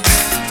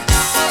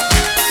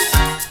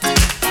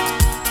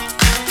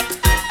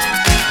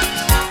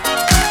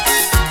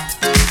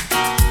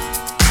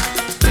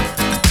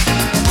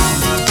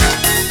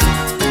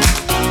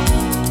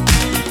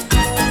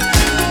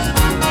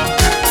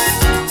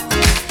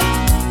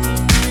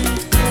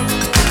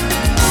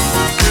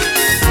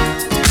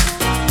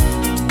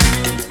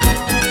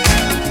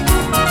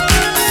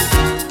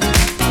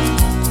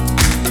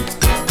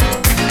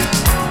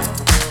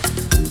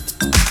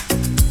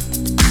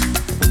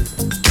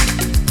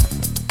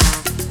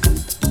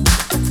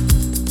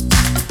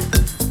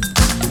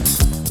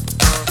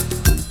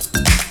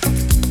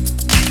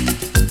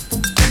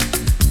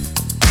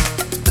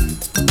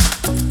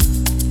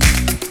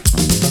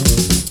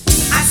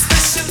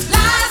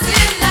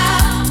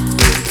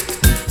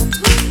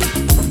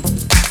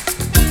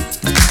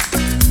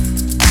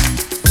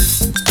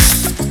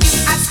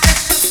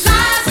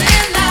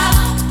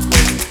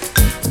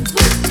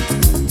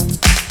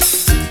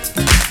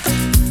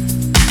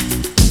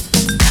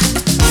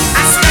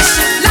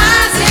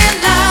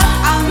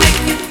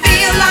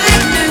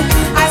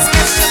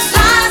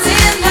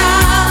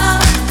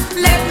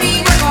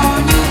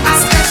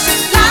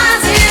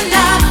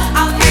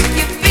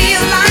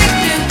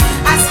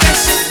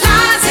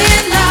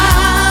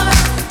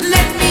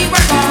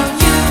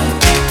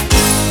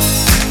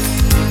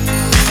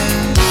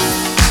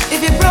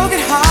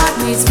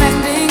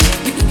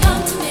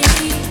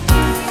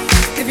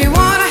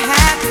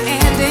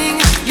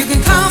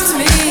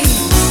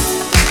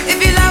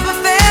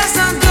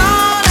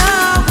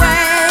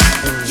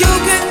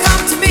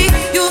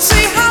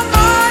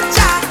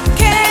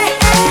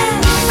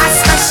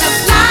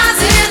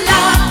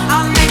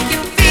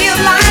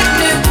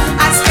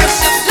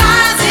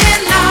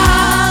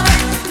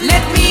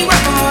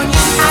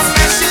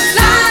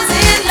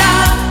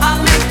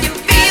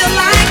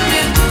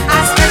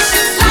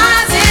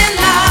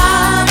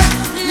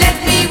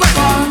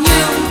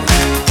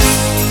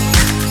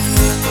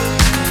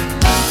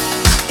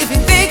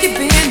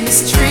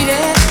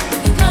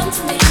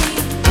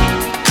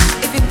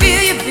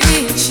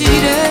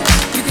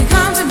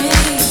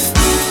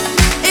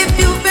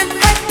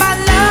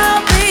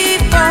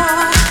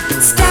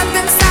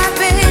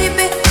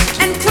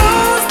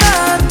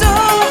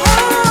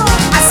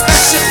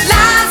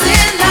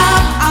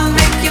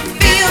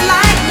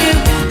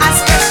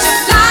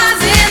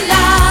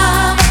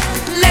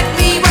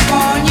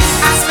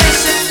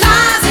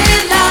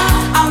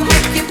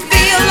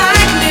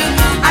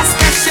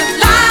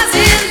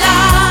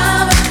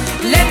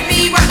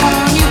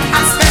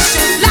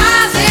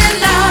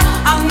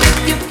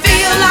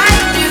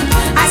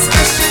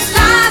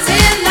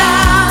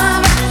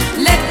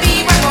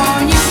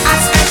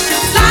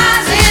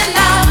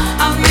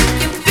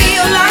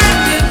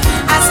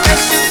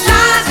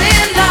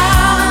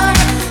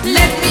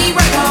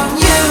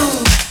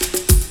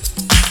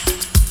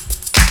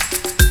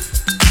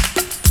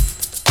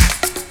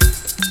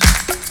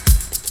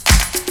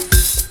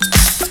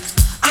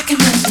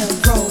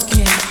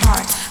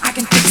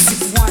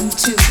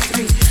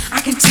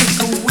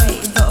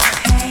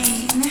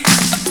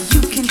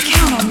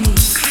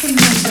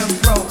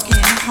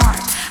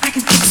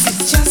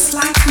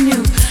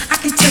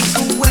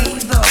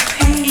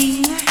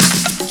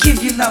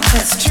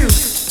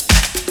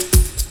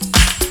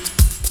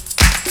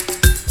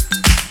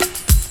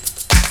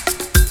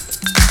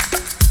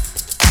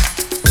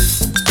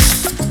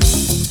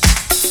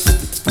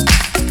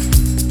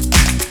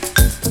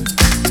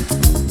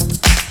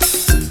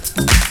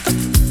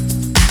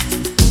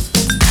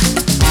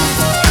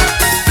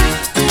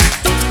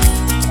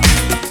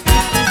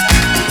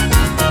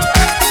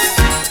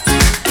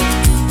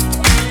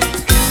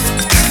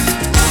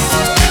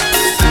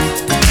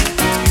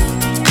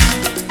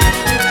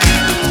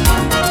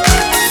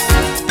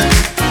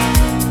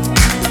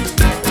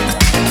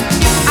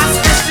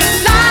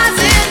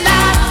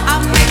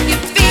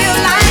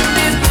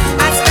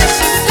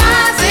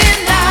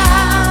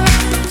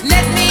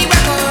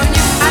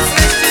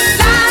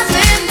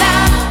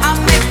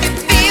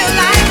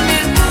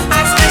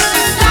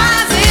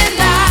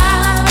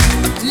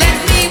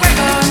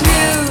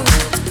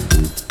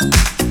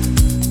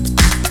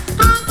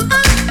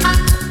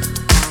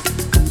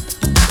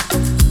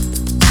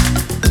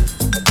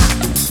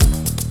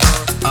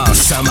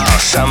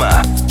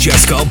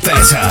 just got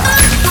better.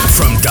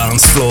 From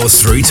dance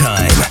floors through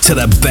time to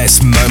the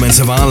best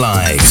moments of our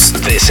lives.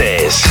 This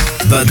is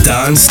The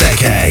Dance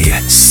Decade.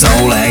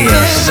 Soul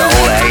AM.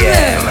 Soul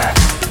AM.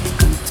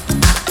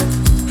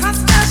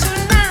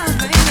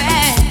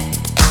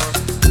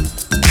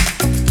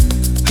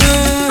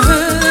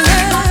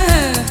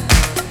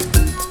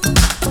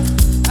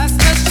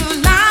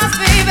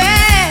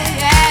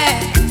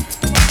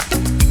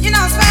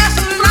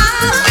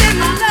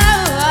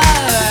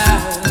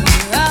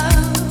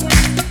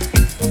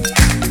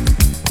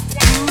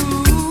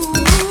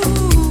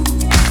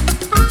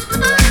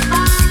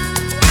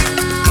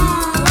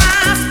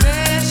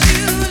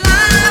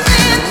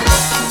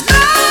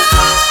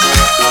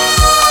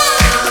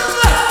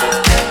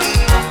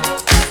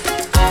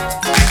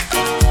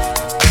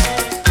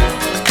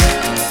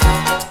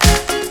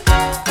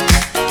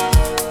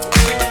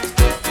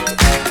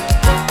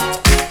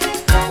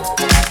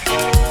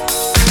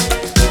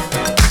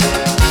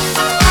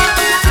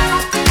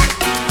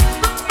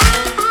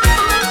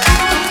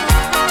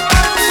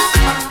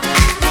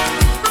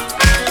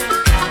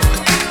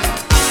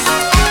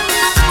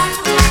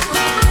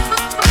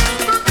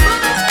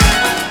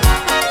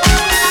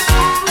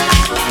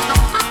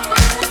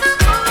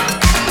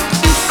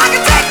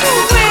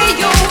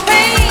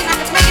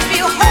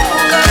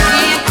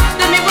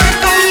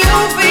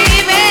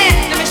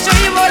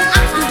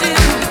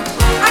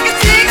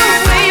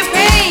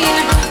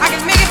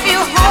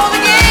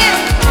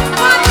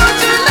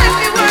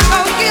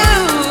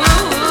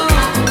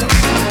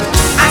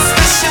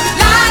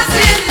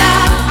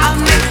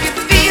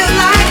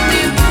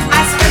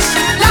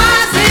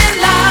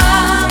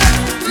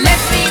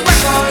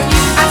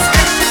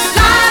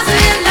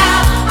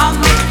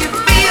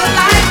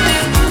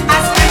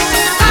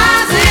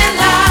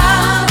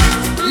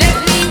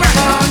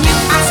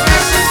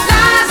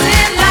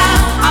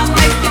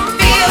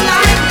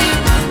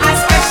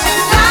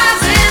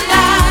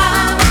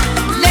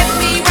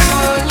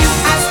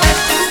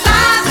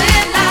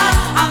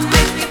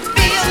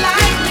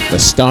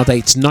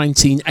 Stardate's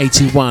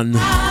 1981.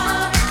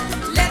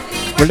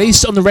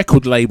 Released on the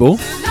record label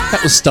that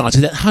was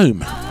started at home.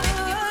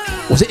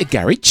 Was it a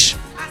garage?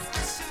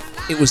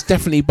 It was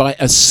definitely by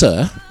a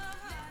Sir,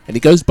 and he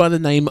goes by the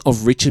name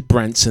of Richard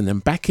Branson.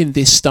 And back in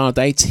this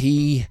Stardate,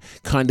 he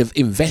kind of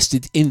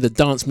invested in the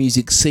dance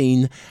music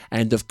scene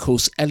and, of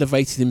course,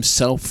 elevated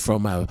himself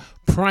from a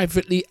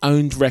privately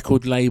owned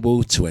record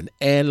label to an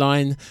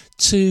airline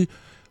to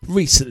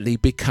recently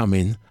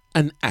becoming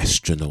an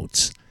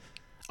astronaut.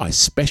 I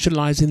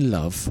Specialise in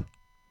Love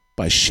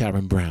by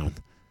Sharon Brown.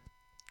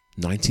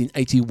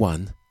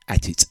 1981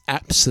 at its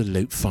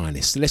absolute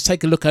finest. Let's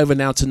take a look over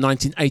now to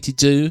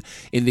 1982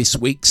 in this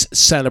week's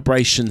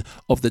celebration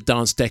of the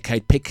dance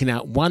decade, picking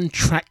out one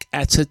track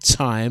at a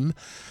time.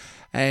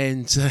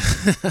 And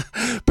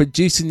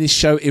producing this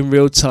show in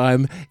real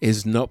time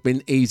has not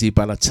been easy,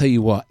 but I tell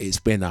you what, it's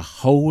been a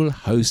whole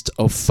host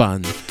of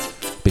fun,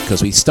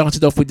 because we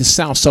started off with the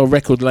South Soul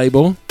record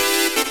label,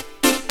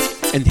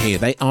 and here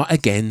they are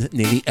again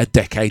nearly a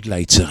decade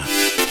later.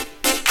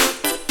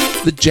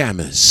 The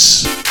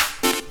Jammers.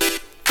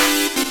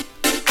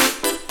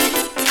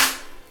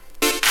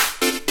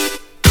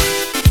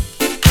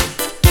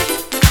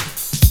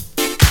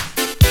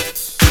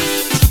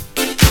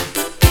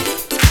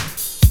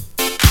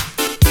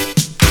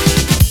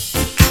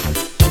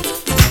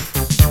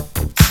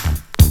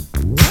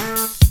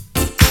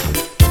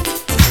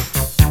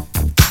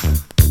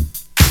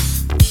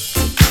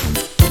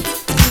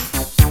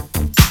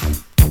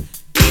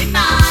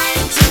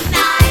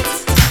 Tonight,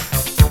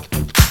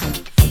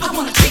 I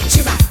wanna treat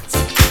you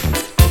right.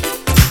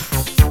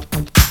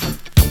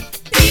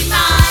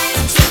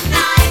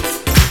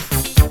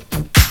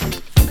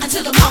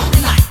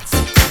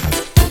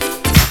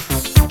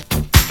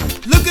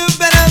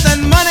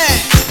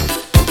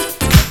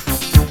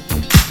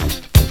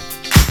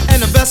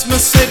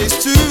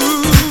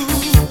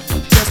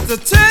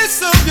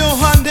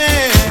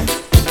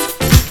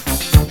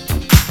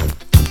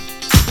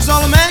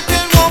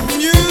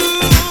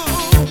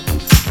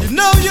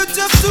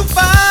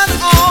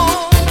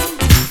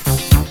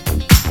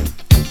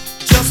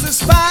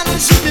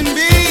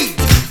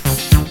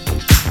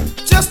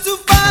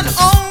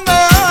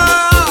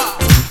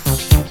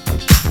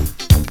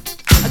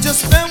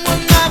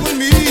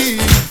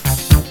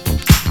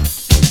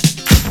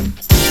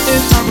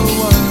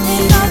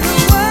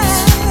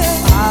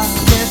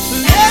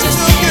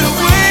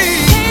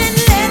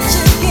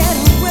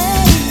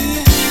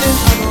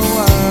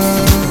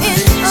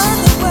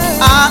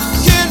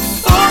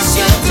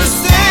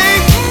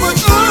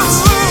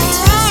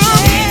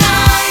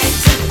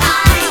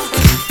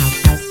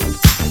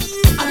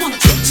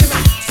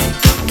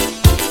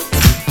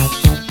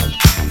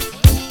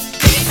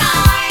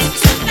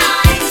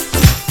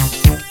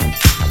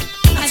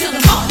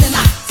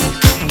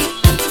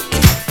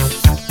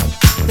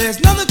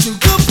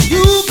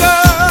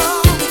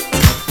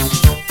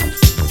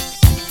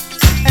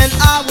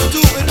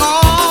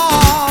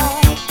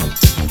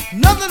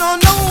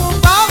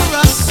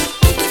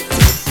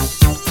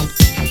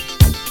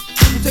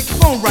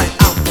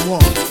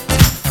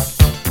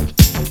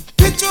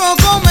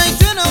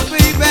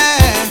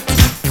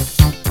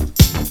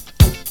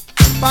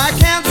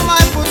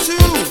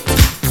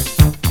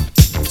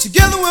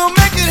 will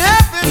make it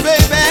happen,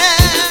 baby.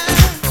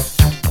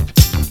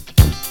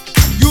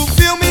 You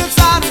feel me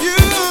inside of you.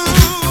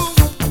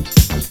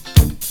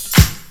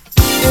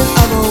 In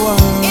other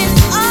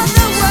words, I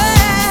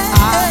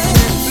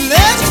can't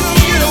let you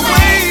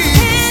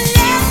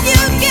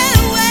get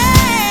away.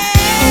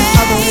 In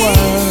other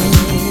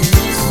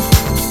words,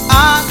 I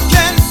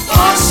can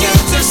force you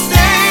to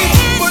stay,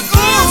 but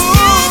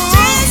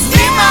ooh,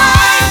 be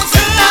mine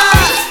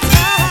tonight.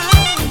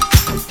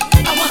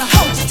 I wanna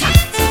hold you tight.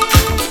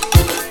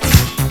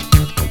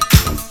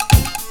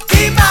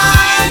 Be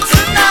mine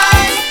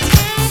tonight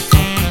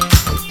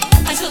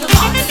until the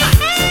morning light.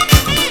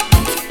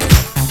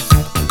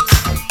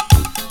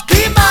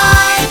 Be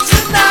mine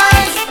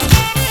tonight.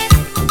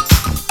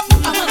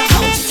 I wanna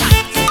hold you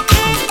tight.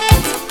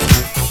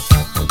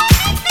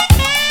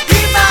 Be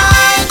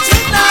mine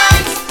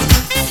tonight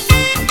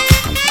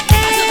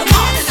until the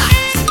morning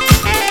light.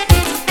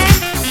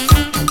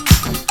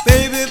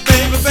 Baby,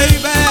 baby,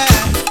 baby.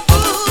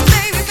 Ooh,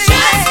 baby, baby.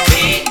 Just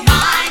be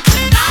mine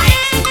tonight.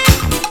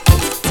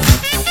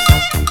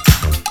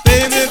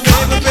 Baby,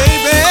 baby,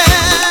 baby.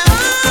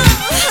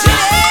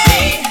 Just be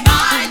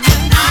mine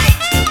tonight. Be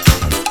mine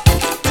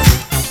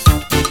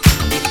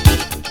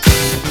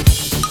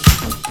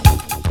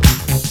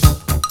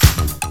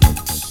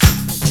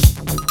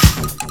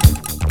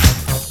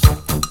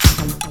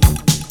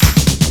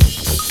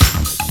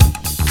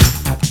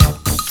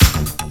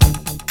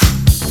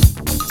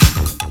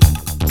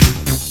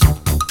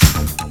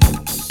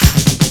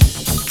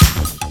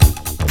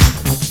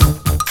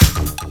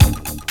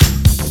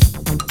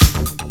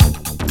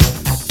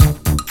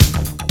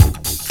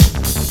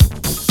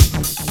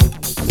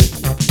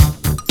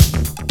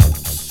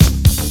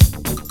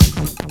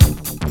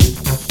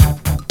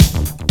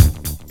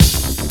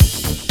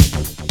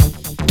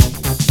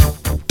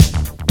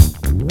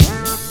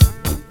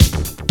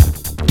I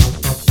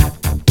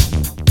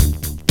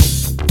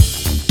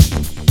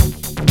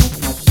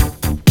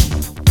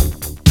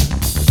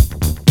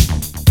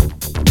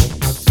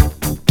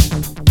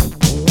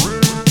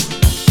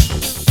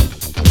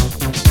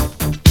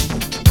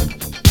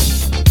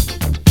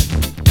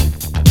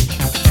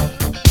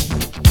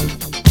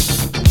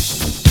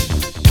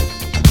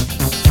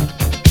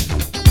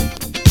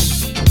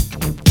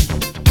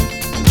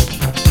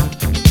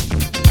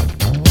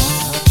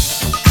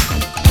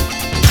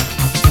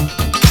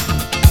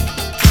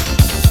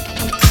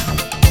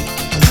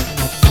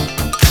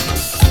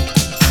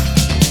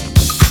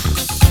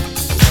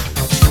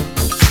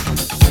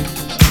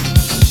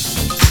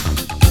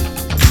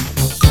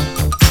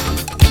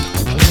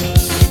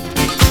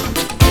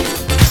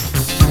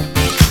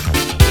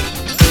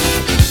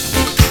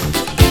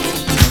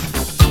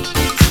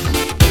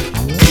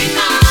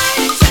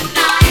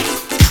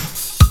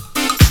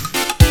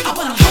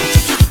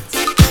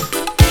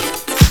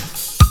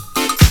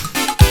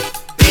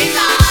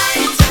you tight. Be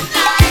mine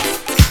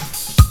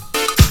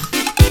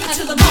tonight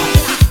until the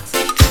morning light.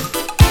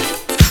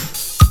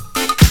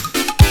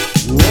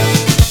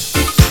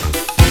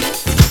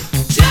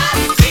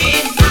 Just be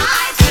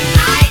mine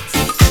tonight.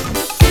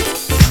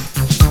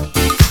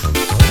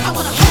 I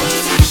wanna hold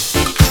you tight.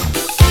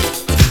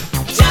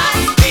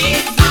 Just be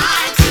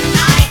mine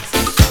tonight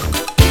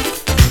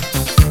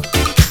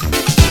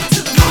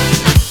till the morning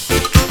light.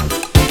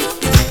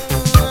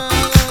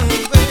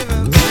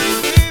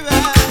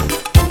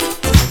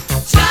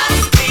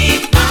 Just be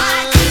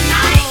mine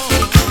tonight.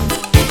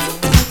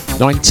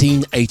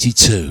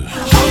 1982.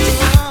 Hold you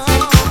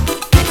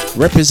tight.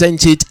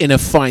 Represented in a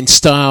fine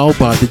style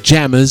by the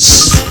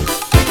Jammers.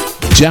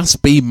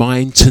 Just Be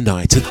Mine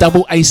Tonight. A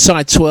double A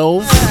side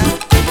 12.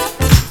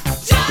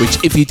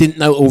 Which, if you didn't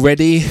know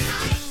already,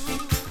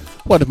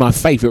 one of my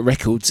favourite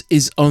records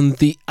is on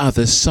the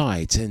other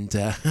side, and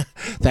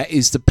that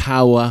is the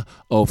power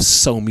of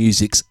soul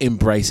music's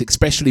embrace,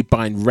 especially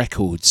buying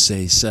records.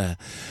 There's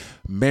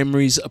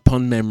memories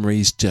upon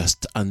memories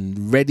just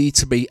ready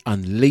to be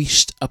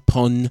unleashed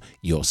upon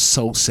your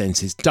soul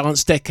senses.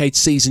 Dance Decade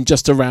season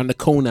just around the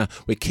corner.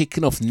 We're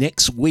kicking off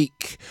next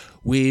week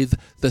with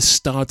the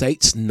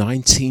Stardate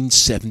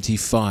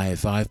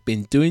 1975. I've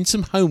been doing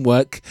some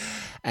homework,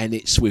 and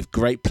it's with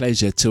great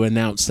pleasure to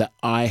announce that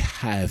I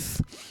have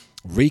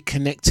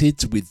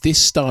reconnected with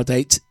this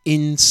Stardate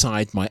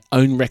inside my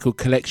own record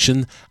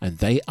collection, and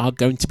they are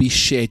going to be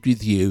shared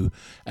with you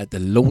at the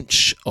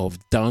launch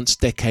of Dance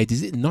Decade.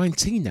 Is it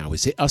 19 now?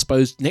 Is it? I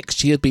suppose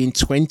next year being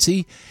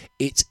 20,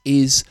 it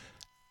is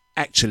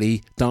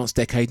actually Dance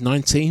Decade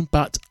 19,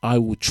 but I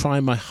will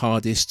try my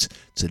hardest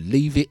to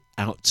leave it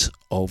out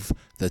of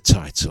the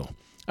title.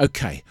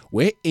 Okay,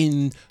 we're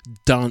in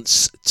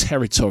dance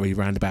territory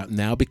roundabout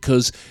now,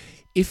 because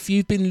if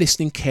you've been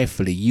listening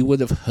carefully, you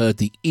would have heard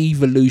the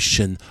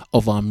evolution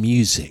of our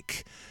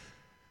music.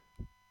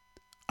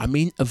 I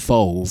mean,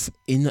 evolve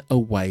in a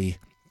way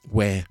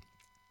where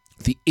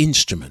the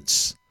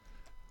instruments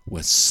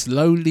were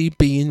slowly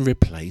being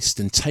replaced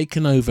and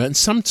taken over, and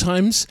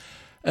sometimes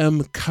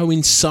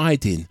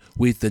coinciding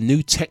with the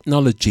new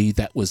technology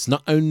that was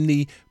not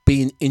only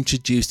being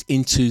introduced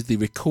into the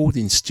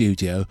recording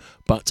studio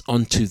but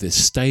onto the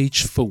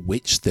stage for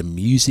which the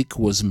music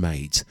was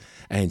made.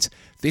 And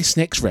this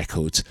next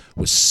record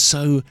was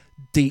so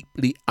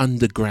deeply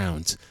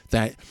underground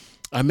that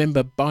I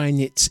remember buying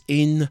it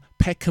in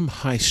Peckham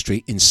High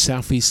Street in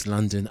southeast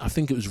London. I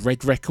think it was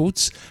Red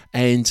Records,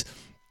 and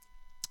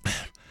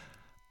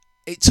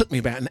it took me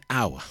about an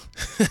hour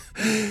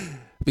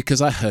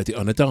because I heard it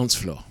on a dance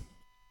floor.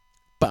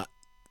 But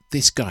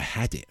this guy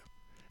had it,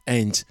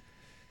 and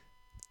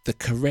the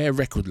Carrere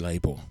record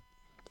label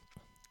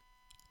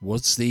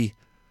was the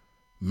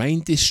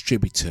main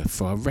distributor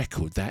for a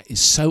record that is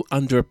so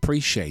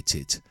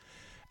underappreciated.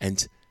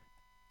 And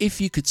if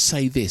you could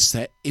say this,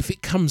 that if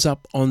it comes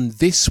up on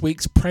this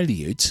week's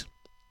Prelude,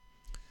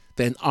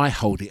 then I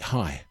hold it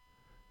high.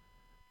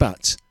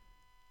 But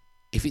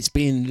if it's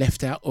being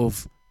left out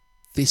of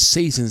this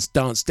season's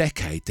Dance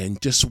Decade, then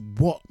just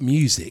what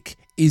music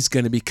is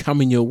going to be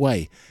coming your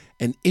way?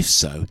 And if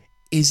so,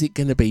 is it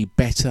going to be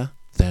better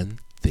than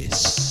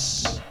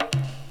this?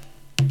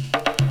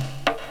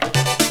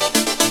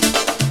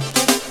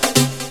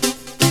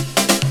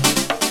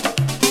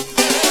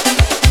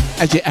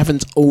 As you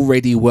haven't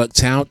already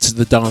worked out,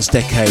 the Dance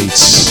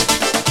Decades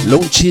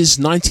launches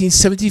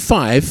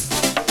 1975.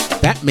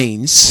 That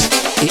means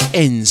it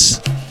ends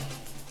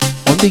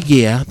on the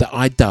year that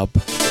I dub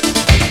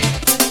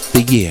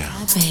the year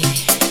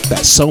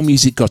that soul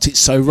music got it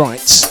so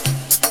right.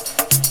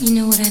 You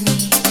know what I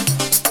mean?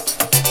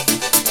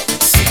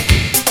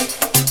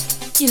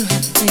 You don't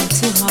have to think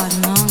too hard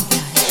and long about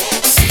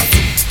it.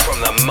 From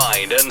the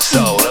mind and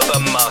soul of the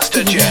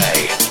Master J,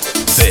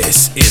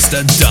 this is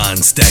the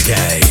Dance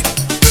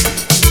Decade.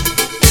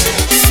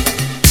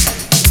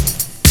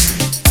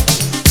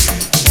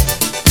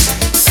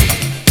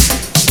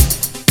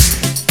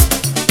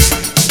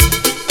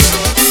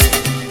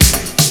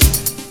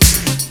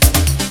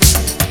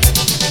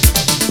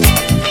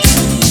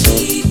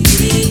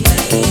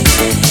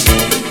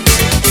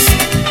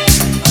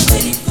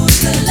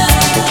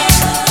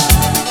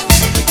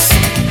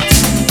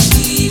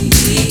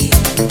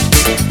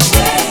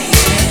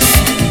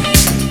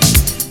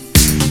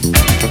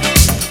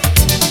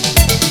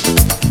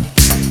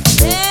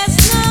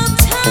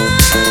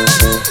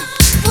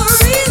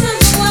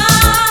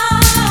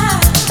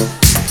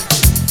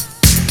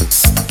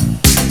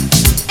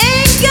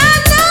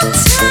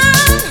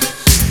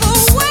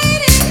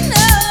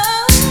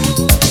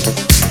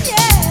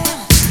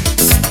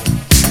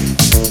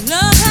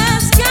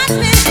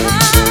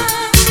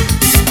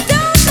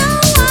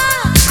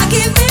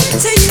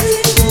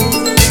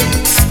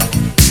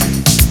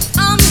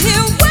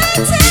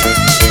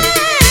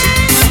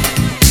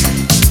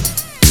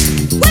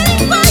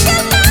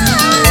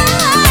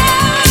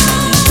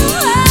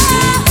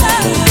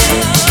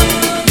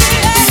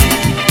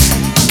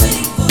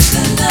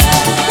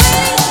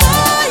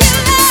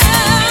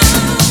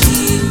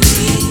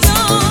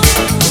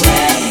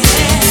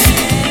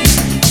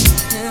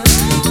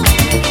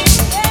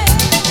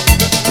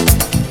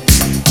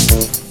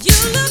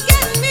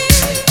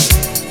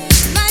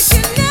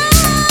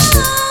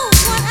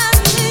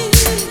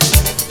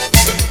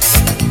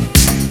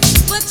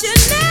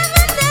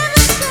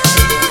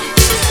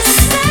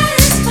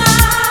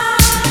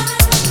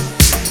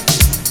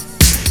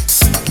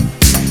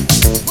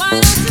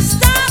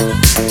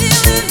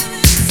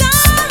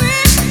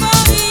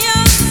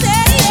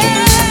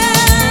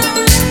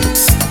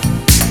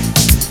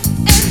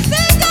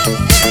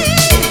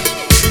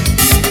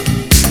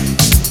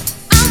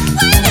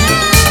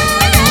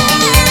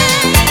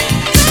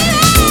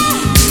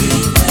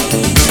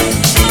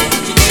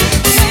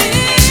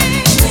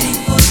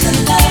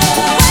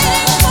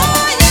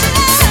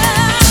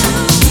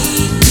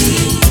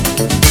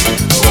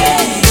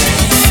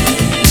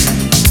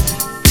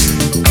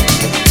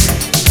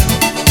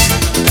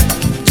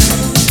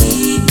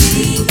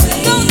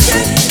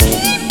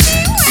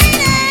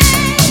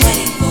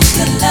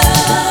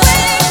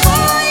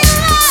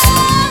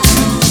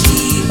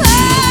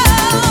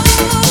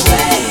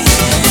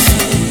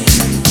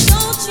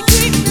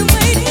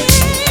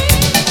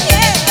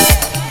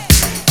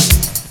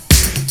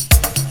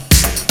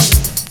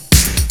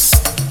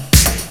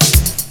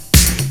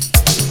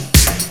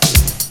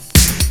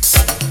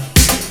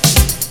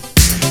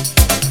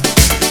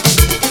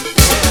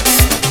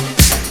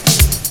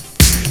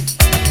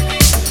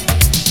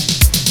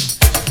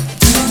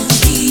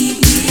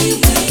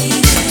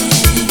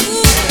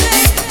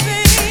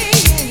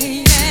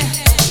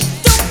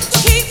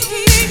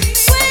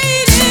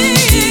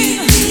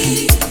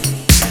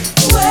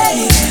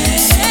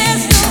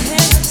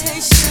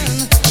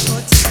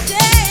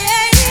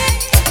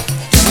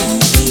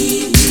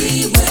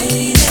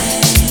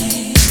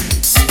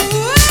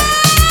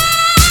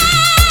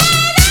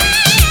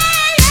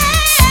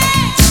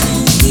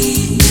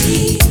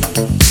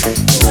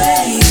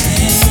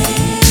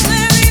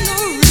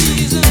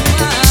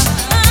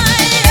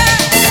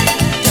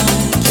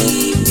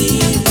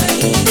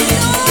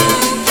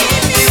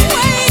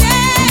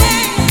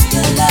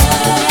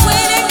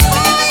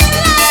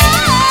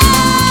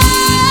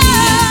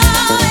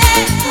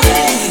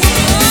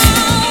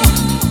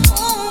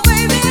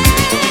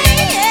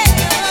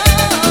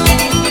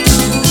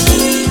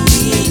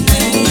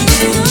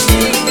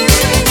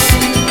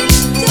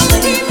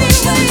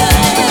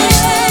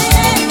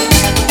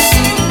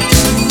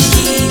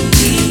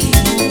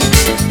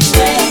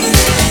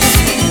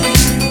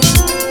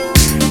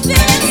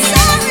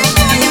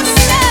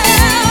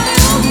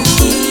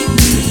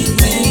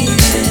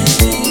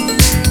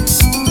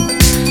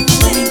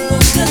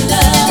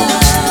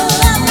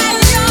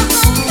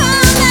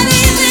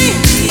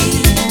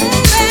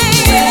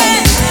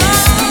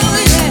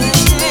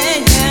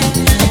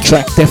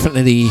 track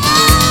definitely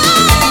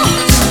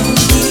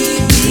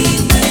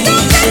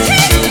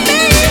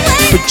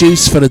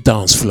produced for the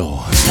dance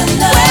floor.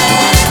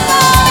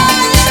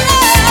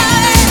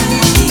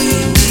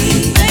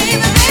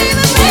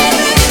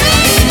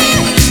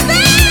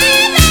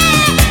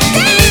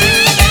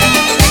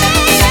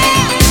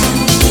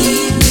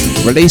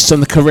 Released on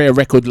the Career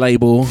record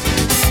label,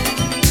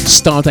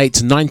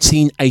 Stardate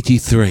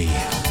 1983.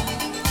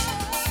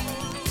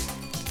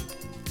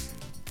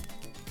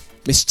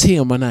 Miss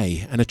Tia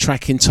Monet and a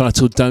track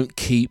entitled Don't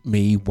Keep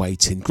Me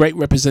Waiting. Great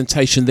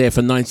representation there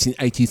for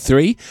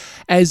 1983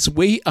 as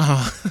we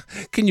are,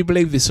 can you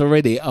believe this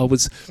already? I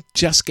was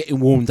just getting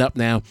warmed up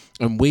now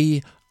and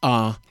we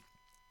are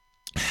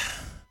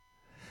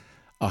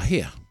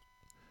here.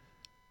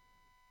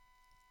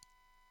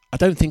 I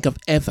don't think I've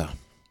ever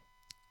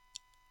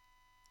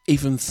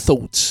even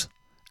thought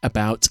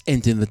about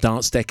ending the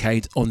dance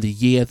decade on the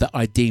year that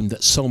I deemed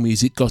that soul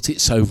music got it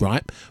so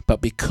right,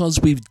 but because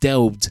we've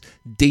delved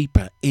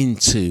deeper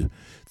into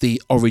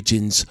the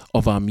origins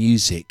of our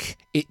music,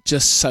 it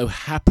just so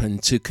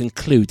happened to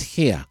conclude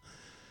here.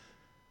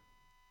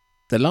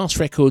 The last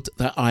record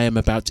that I am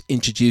about to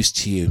introduce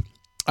to you,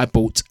 I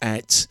bought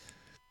at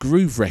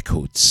Groove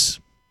Records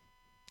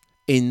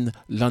in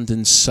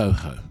London,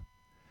 Soho.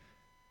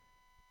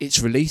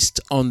 It's released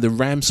on the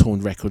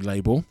Ramshorn record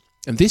label,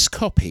 and this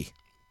copy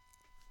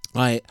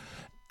I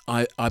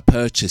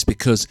purchased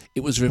because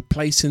it was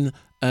replacing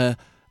a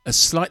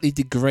slightly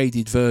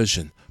degraded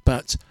version,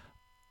 but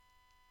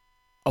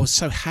I was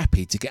so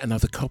happy to get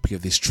another copy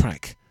of this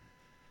track.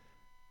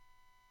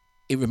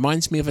 It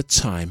reminds me of a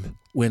time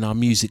when our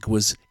music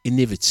was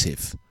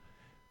innovative,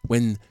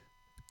 when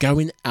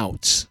going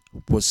out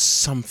was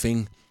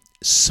something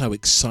so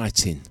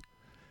exciting.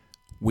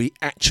 We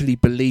actually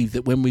believed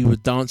that when we were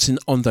dancing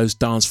on those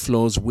dance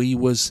floors, we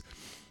was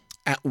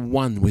at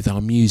one with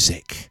our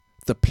music.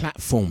 The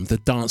platform, the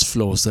dance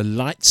floors, the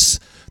lights,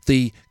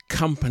 the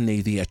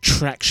company, the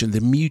attraction, the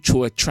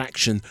mutual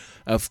attraction,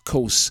 of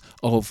course,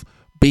 of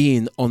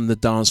being on the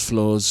dance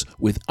floors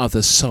with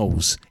other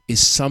souls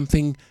is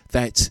something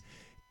that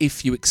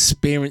if you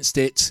experienced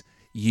it,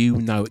 you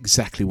know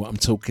exactly what I'm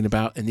talking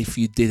about. And if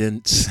you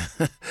didn't,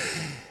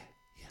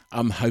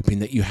 I'm hoping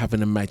that you have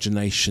an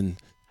imagination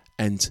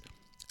and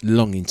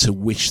longing to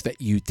wish that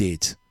you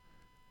did.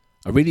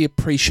 I really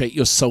appreciate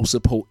your soul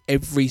support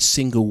every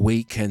single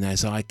week, and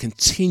as I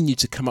continue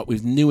to come up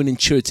with new and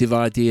intuitive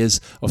ideas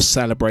of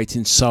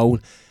celebrating soul,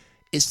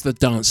 it's the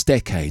dance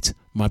decade,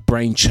 my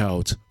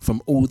brainchild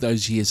from all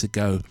those years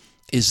ago,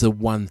 is the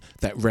one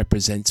that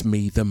represents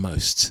me the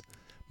most.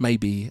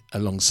 Maybe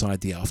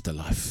alongside the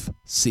Afterlife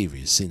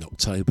series in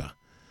October.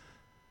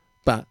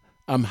 But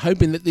I'm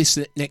hoping that this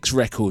next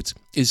record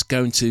is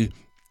going to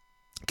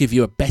give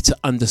you a better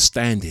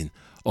understanding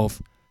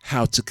of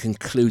how to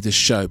conclude a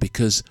show,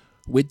 because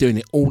we're doing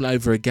it all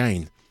over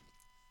again.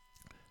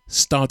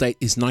 Stardate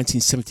is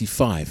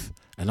 1975,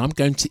 and I'm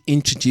going to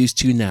introduce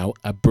to you now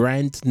a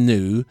brand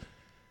new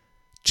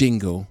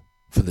jingle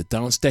for the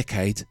Dance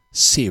Decade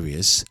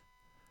series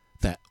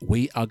that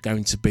we are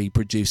going to be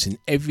producing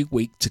every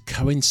week to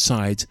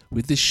coincide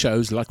with the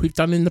shows like we've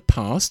done in the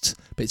past,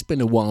 but it's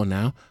been a while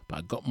now. But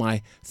I've got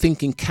my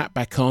thinking cap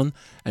back on,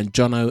 and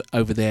Jono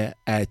over there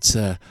at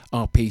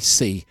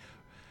RPC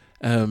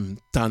done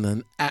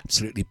an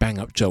absolutely bang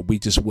up job. We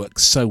just work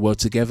so well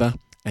together.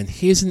 And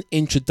here's an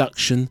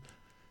introduction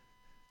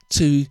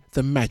to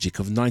the magic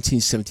of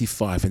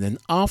 1975, and then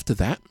after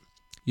that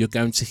you're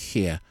going to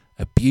hear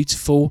a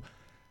beautiful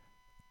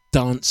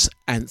dance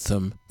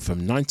anthem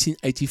from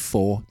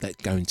 1984 that's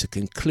going to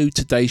conclude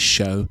today's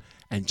show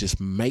and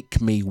just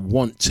make me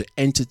want to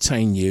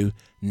entertain you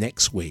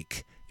next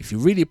week. If you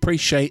really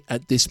appreciate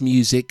this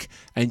music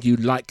and you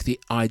like the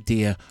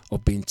idea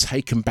of being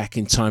taken back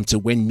in time to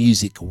when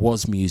music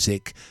was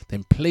music,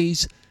 then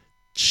please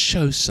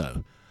show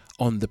so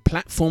on the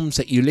platforms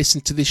that you listen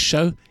to this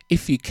show.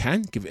 If you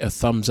can, give it a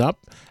thumbs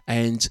up,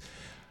 and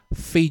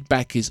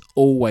feedback is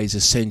always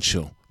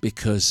essential,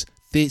 because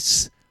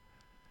this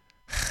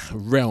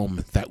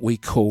realm that we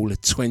call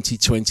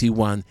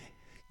 2021,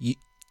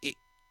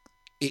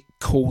 it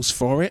calls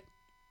for it.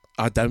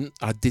 I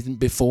didn't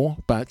before,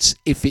 but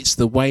if it's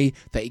the way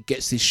that it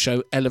gets this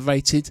show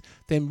elevated,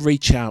 then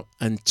reach out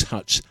and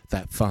touch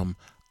that thumb.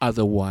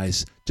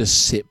 Otherwise,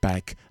 just sit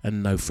back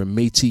and know from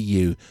me to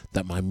you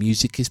that my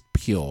music is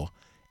pure.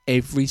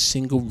 Every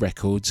single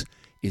record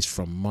is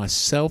from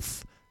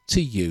myself to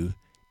you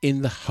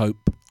in the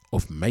hope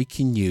of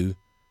making you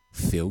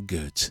feel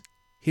good.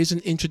 Here's an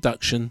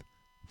introduction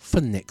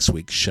for next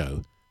week's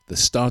show. The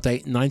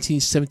Stardate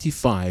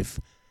 1975,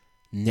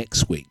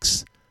 next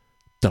week's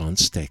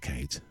Dance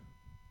Decade.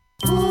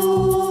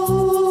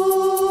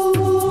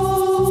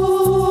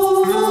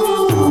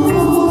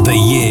 The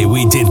year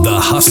we did the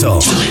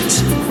hustle.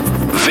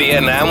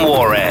 Vietnam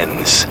War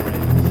ends.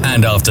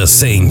 And after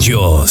seeing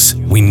Jaws,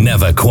 we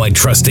never quite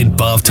trusted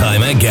bath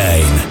time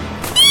again.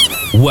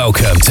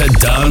 Welcome to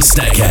Dance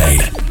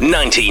Decade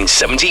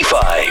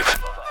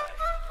 1975.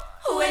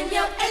 When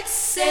your ex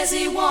says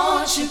he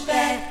wants you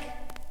back,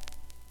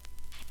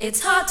 It's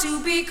hard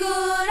to be good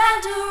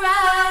and do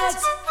right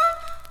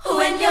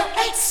when your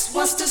ex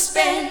wants to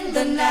spend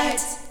the night.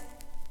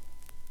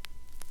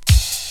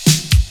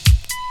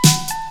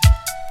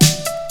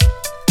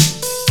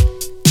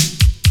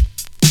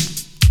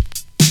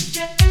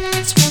 Your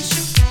ex wants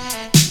you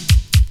back,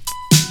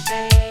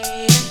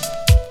 baby.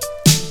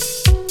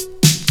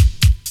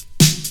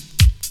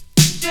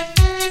 Your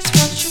ex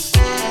wants you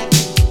back.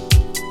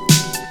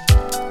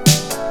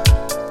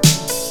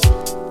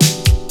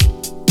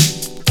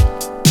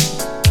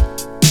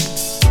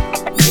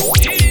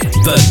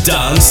 The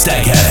Dance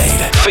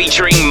Decade,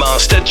 featuring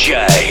Master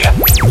J.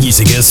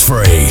 Music is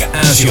free,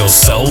 as your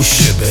soul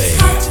should be.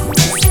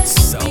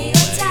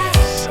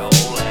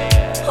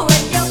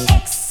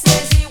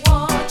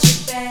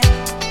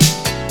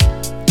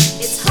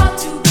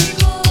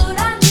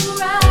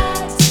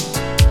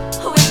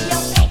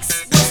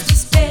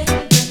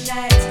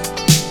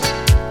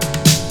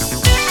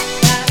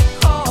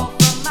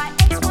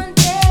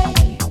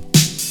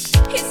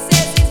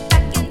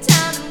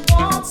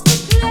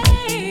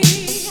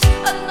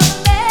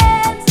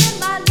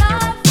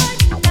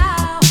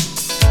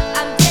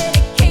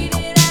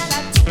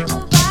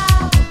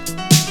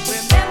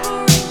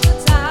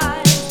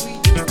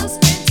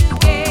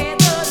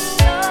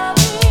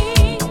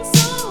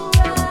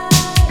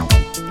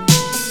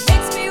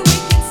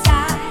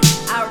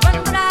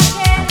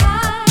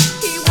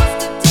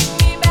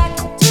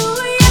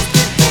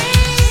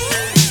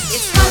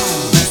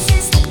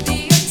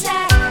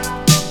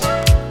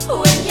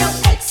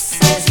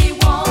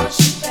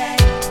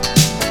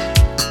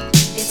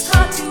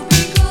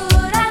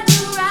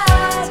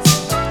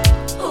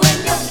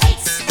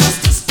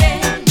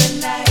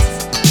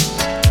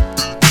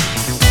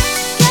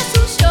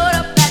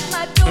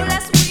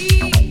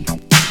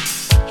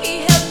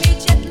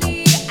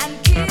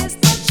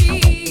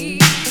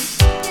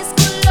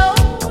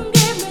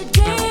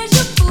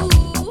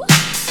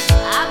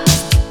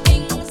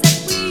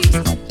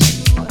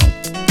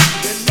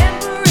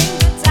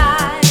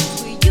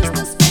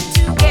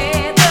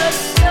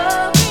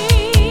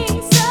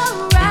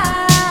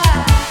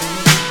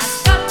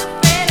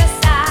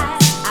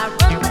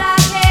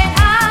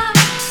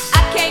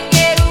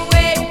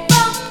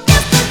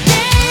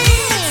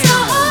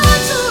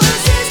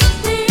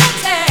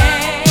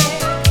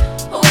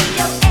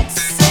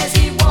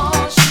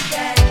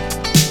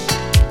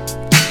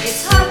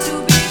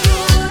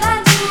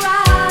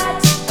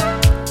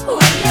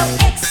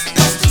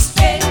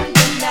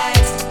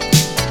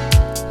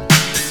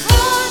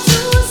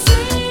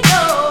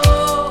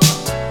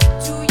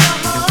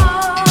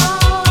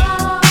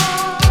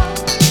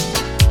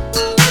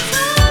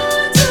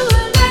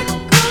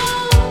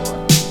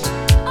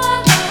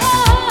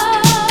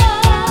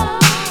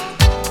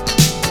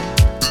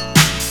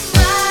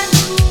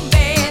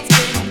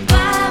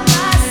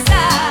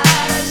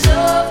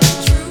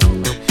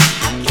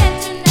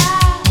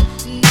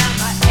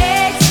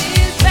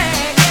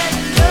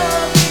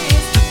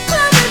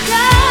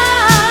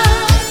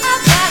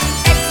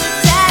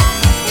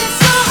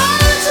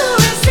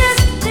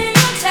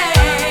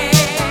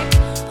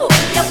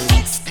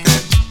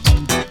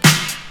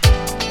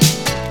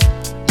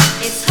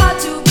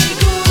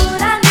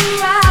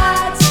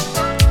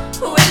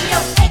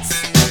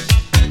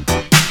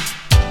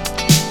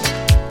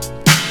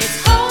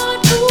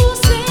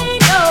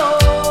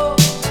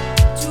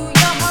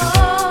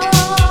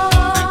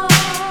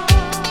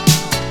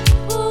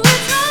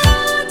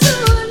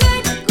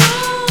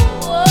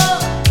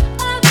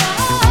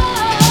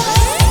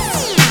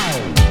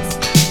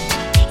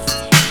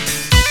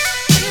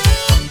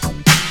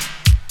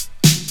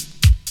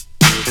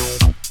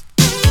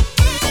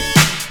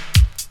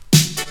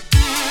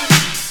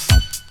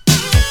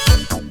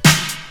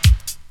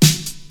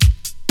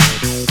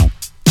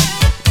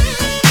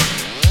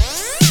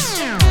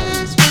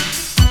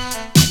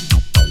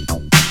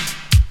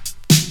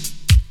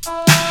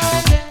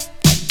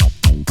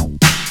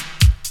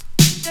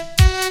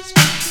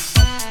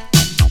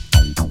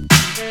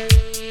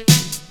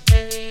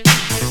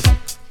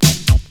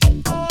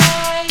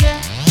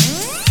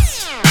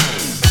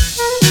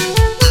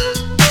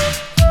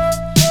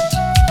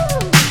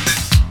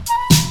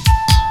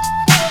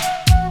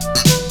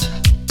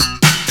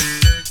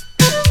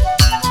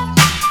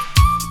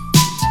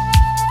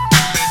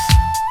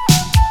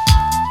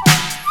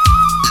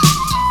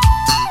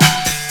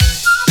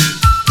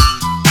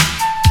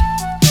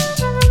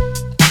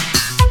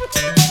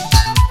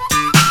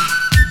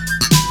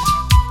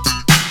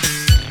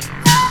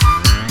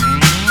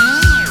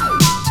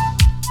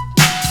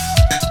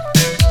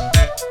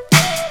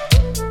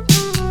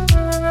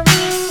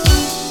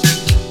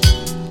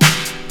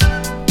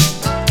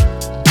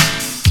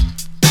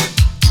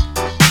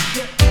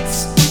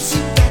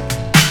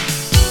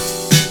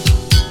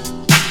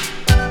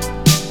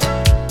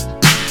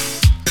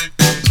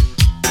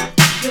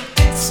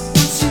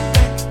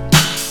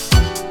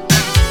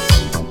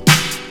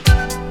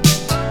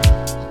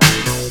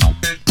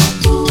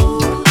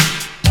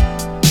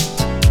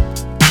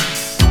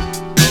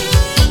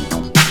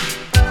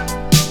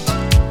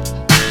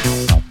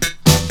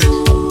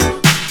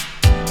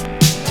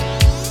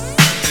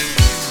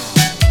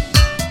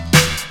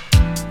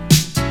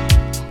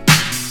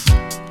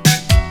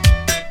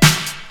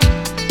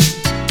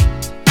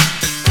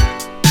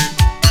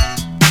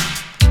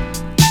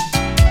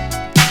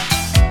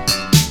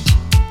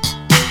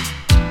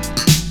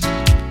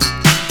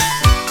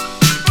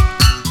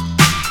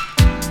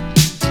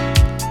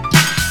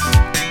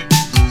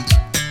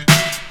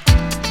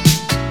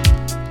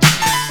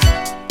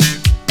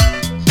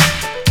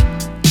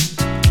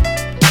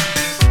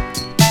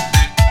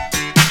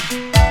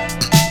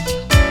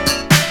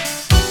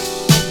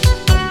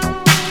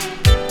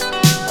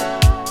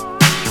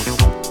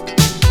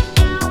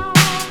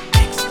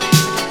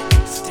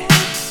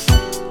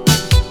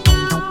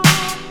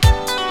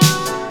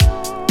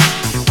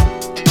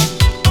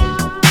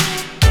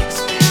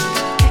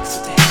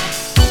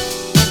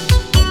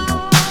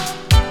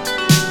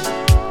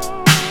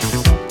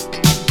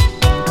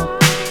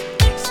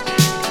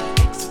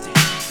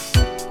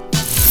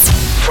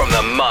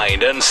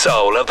 and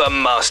soul of the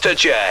Master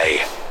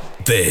J.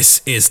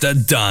 This is the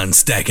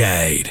Dance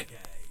Decade.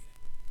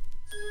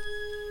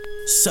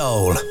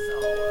 Soul,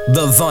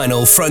 the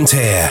vinyl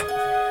frontier.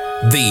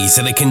 These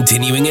are the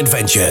continuing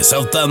adventures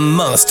of the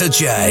Master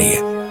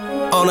J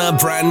on a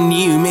brand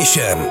new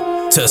mission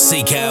to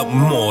seek out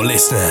more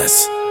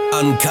listeners,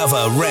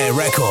 uncover rare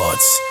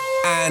records,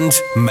 and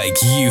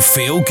make you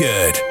feel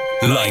good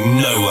like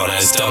no one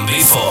has done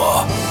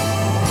before.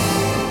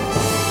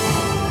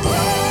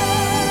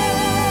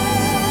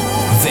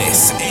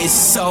 This is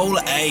Soul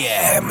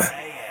AM.